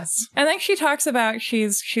assault. Yes. And then she talks about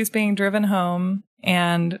she's being driven home,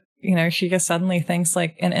 and she just suddenly thinks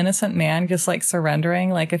like an innocent man just like surrendering,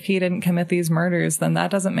 like if he didn't commit these murders, then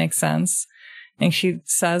that doesn't make sense. And she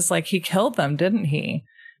says like, he killed them, didn't he?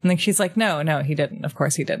 And then she's like, no, he didn't. Of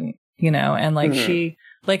course he didn't, and like she,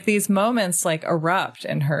 like these moments like erupt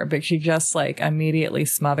in her, but she just like immediately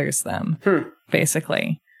smothers them,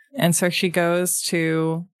 basically. And so she goes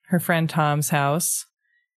to her friend Tom's house,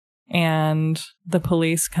 and the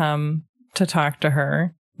police come to talk to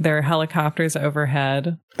her. There are helicopters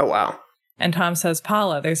overhead. Oh, wow. And Tom says,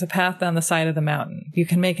 Paula, there's a path down the side of the mountain. You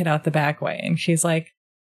can make it out the back way. And she's like,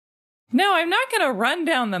 No, I'm not going to run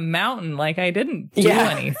down the mountain like I didn't do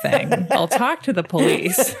anything. I'll talk to the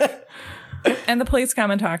police. And the police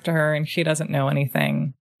come and talk to her, and she doesn't know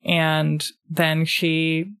anything. And then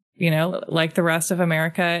she, like the rest of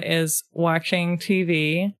America, is watching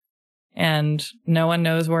TV, and no one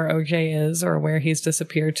knows where OJ is or where he's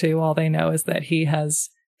disappeared to. All they know is that he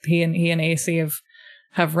and AC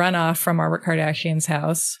have run off from Robert Kardashian's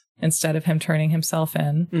house instead of him turning himself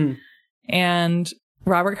in. Mm. And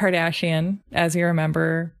Robert Kardashian, as you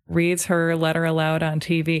remember, reads her letter aloud on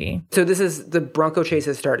TV. So this is the Bronco chase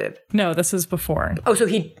has started. No, this is before. Oh, so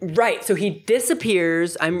he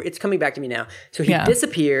disappears. It's coming back to me now. So he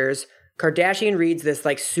disappears. Kardashian reads this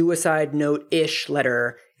like suicide note-ish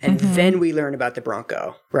letter, and then we learn about the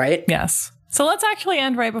Bronco, right? Yes. So let's actually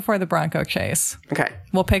end right before the Bronco chase. Okay.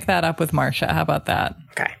 We'll pick that up with Marcia. How about that?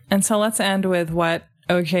 Okay. And so let's end with what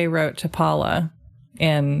OJ wrote to Paula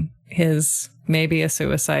in his maybe a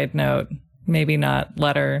suicide note, maybe not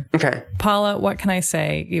letter. Okay. Paula, what can I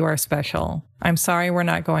say? You are special. I'm sorry we're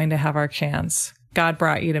not going to have our chance. God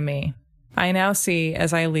brought you to me. I now see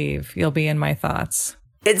as I leave, you'll be in my thoughts.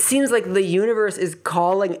 It seems like the universe is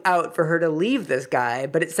calling out for her to leave this guy,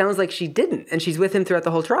 but it sounds like she didn't, and she's with him throughout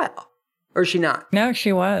the whole trial. Or is she not? No,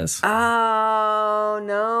 she was. Oh,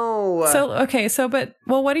 no. But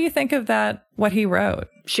what do you think of that, what he wrote?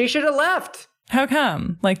 She should have left. How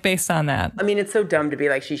come? Like, based on that? I mean, it's so dumb to be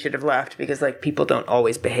like, she should have left, because, like, people don't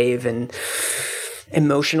always behave in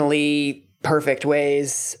emotionally perfect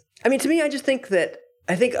ways. I mean, to me, I think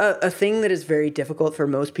a thing that is very difficult for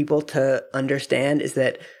most people to understand is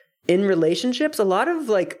that in relationships, a lot of,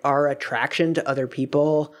 like, our attraction to other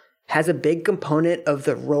people has a big component of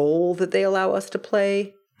the role that they allow us to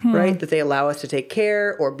play, right? That they allow us to take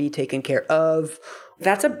care or be taken care of.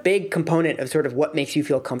 That's a big component of sort of what makes you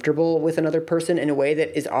feel comfortable with another person in a way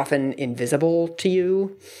that is often invisible to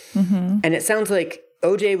you. Mm-hmm. And it sounds like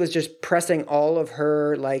OJ was just pressing all of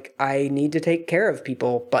her, like, I need to take care of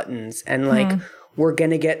people buttons, and like, we're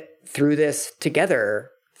going to get through this together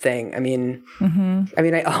thing. I mean,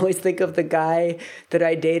 I always think of the guy that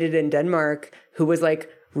I dated in Denmark who was like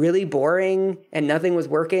really boring and nothing was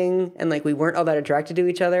working, and like we weren't all that attracted to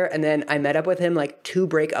each other. And then I met up with him like to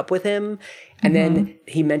break up with him. And then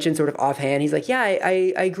he mentioned sort of offhand, he's like, yeah,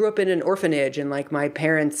 I grew up in an orphanage, and like my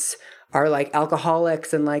parents are like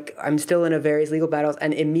alcoholics, and like I'm still in various legal battles.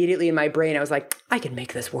 And immediately in my brain, I was like, I can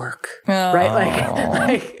make this work. Right?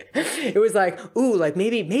 Like it was like, ooh, like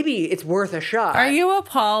maybe it's worth a shot. Are you a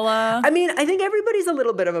Paula? I mean, I think everybody's a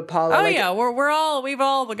little bit of a Paula. Oh, like, yeah, we've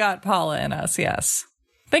all got Paula in us, yes.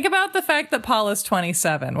 Think about the fact that Paula's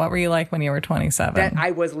 27. What were you like when you were 27? That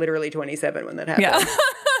I was literally 27 when that happened. Yeah.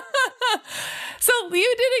 So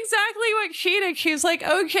you did exactly what she did. She was like,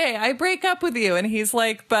 okay, I break up with you. And he's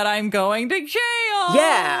like, but I'm going to jail.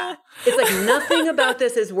 Yeah. It's like nothing about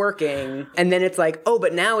this is working. And then it's like, oh,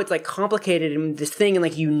 but now it's like complicated in this thing, and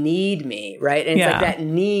like you need me, right? And it's like that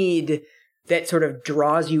need that sort of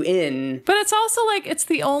draws you in. But it's also like, it's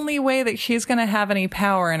the only way that she's going to have any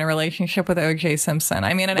power in a relationship with O.J. Simpson.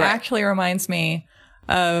 I mean, it actually reminds me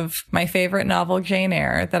of my favorite novel, Jane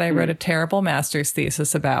Eyre, that I wrote a terrible master's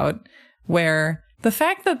thesis about, where the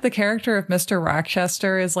fact that the character of Mr.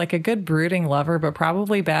 Rochester is like a good brooding lover, but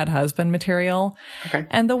probably bad husband material. Okay.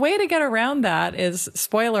 And the way to get around that is,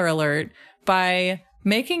 spoiler alert, by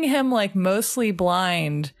making him like mostly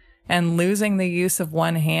blind and losing the use of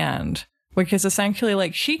one hand, which is essentially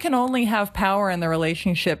like she can only have power in the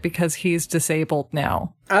relationship because he's disabled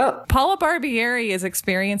now. Oh. Paula Barbieri is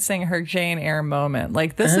experiencing her Jane Eyre moment.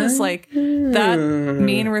 Like, this is like, that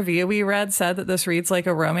mean review we read said that this reads like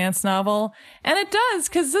a romance novel. And it does,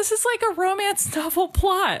 because this is like a romance novel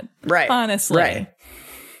plot. Right. Honestly. Right.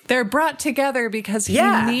 They're brought together because he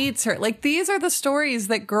needs her. Like, these are the stories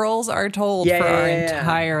that girls are told for our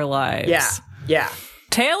entire lives. Yeah. Yeah.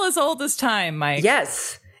 Tale as old as time, Mike.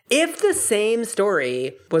 Yes. If the same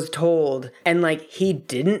story was told and like he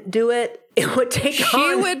didn't do it, it would take on.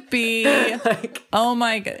 She would be, like, oh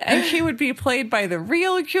my God. And she would be played by the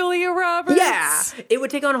real Julia Roberts. Yeah. It would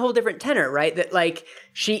take on a whole different tenor, right? That like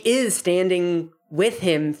she is standing with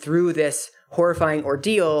him through this horrifying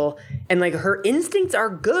ordeal, and like her instincts are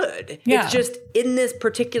good. Yeah. It's just in this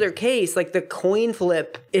particular case, like the coin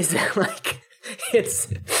flip is like,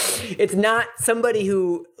 it's not somebody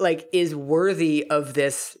who like is worthy of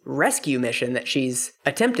this rescue mission that she's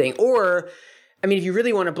attempting. Or, I mean, if you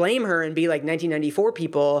really want to blame her and be like 1994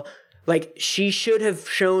 people, like she should have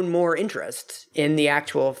shown more interest in the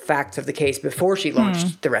actual facts of the case before she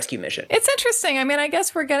launched the rescue mission. It's interesting. I mean, I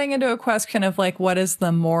guess we're getting into a question of like, what is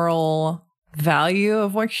the moral value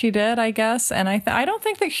of what she did, I guess. And I don't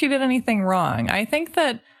think that she did anything wrong. I think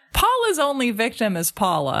that Paula's only victim is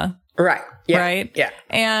Paula. Right. Yeah. Right? Yeah.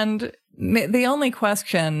 And the only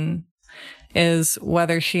question is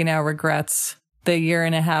whether she now regrets the year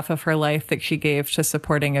and a half of her life that she gave to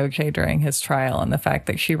supporting OJ during his trial and the fact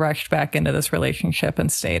that she rushed back into this relationship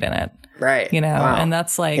and stayed in it. Right. You know, Wow. and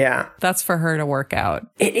that's like, that's for her to work out.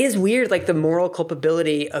 It is weird. Like the moral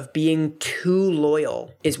culpability of being too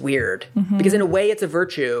loyal is weird because in a way it's a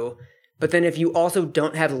virtue. But then if you also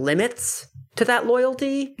don't have limits to that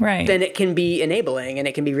loyalty, then it can be enabling and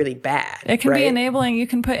it can be really bad. It can be enabling. You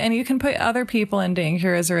can put other people in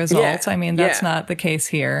danger as a result. Yeah. I mean, that's not the case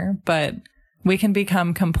here, but we can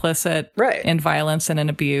become complicit in violence and in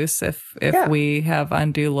abuse if we have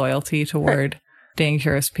undue loyalty toward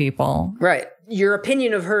dangerous people. Right. Your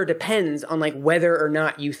opinion of her depends on like whether or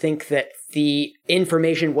not you think that the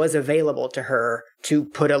information was available to her to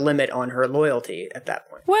put a limit on her loyalty at that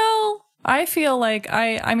point. Well, I feel like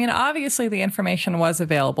I mean, obviously the information was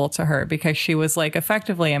available to her because she was like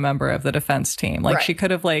effectively a member of the defense team. Like she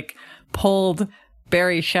could have like pulled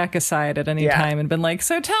Barry Scheck aside at any time and been like,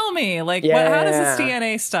 so tell me, like, how does this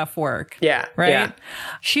DNA stuff work? Yeah. Right? Yeah.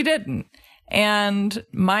 She didn't. And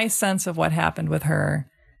my sense of what happened with her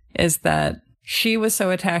is that she was so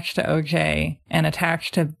attached to OJ and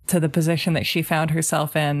attached to the position that she found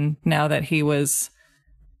herself in now that he was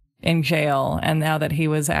in jail and now that he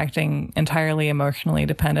was acting entirely emotionally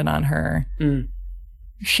dependent on her.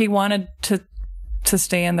 She wanted to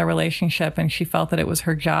stay in the relationship and she felt that it was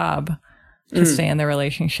her job to stay in the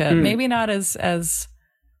relationship. Maybe not as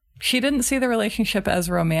she didn't see the relationship as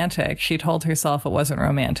romantic. She told herself it wasn't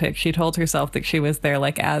romantic. She told herself that she was there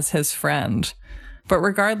like as his friend. But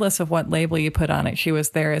regardless of what label you put on it, she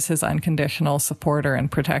was there as his unconditional supporter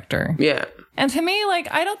and protector. Yeah. And to me, like,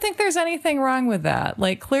 I don't think there's anything wrong with that.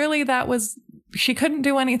 Like, clearly she couldn't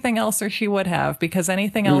do anything else or she would have because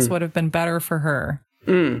anything else would have been better for her.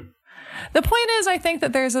 The point is, I think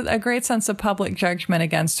that there's a great sense of public judgment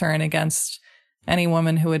against her and against any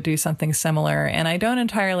woman who would do something similar. And I don't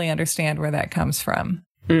entirely understand where that comes from.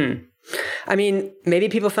 I mean, maybe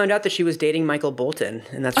people found out that she was dating Michael Bolton,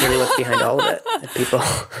 and that's really what's behind all of it.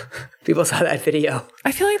 People saw that video.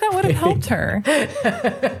 I feel like that would have helped her.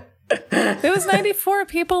 It was 94.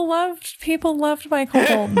 People loved Michael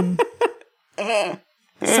Bolton.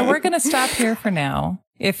 So we're going to stop here for now.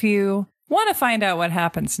 If you want to find out what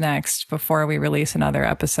happens next before we release another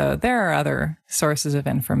episode, there are other sources of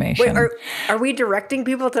information. Wait, are we directing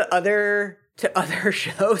people to other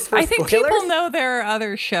shows for I think spoilers? people know there are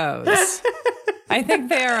other shows. I think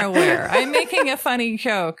they are aware. I'm making a funny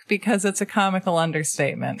joke because it's a comical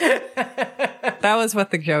understatement. That was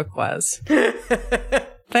what the joke was.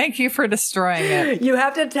 Thank you for destroying it. You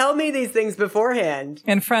have to tell me these things beforehand.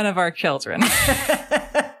 In front of our children.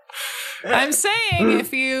 I'm saying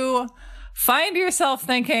if you find yourself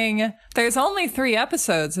thinking, there's only 3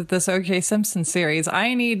 episodes of this O.J. Simpson series,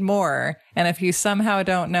 I need more. And if you somehow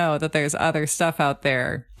don't know that there's other stuff out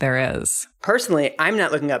there, there is. Personally, I'm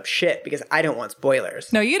not looking up shit because I don't want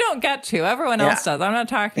spoilers. No, you don't get to. Everyone else does. I'm not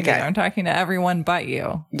talking to you. I'm talking to everyone but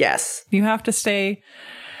you. Yes. You have to stay,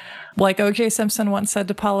 like O.J. Simpson once said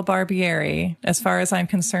to Paula Barbieri, as far as I'm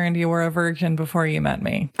concerned, you were a virgin before you met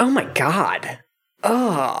me. Oh my God.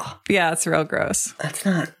 Oh. Yeah, it's real gross. That's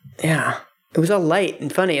not, yeah. It was all light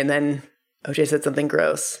and funny, and then OJ said something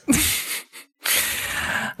gross.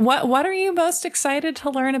 What are you most excited to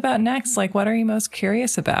learn about next? Like, what are you most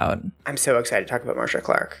curious about? I'm so excited to talk about Marcia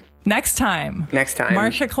Clark. Next time.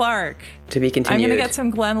 Marcia Clark. To be continued. I'm going to get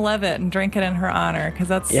some Glenlivet and drink it in her honor, because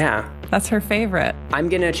that's her favorite. I'm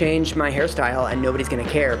going to change my hairstyle, and nobody's going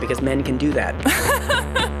to care, because men can do that.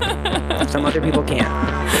 Some other people can't.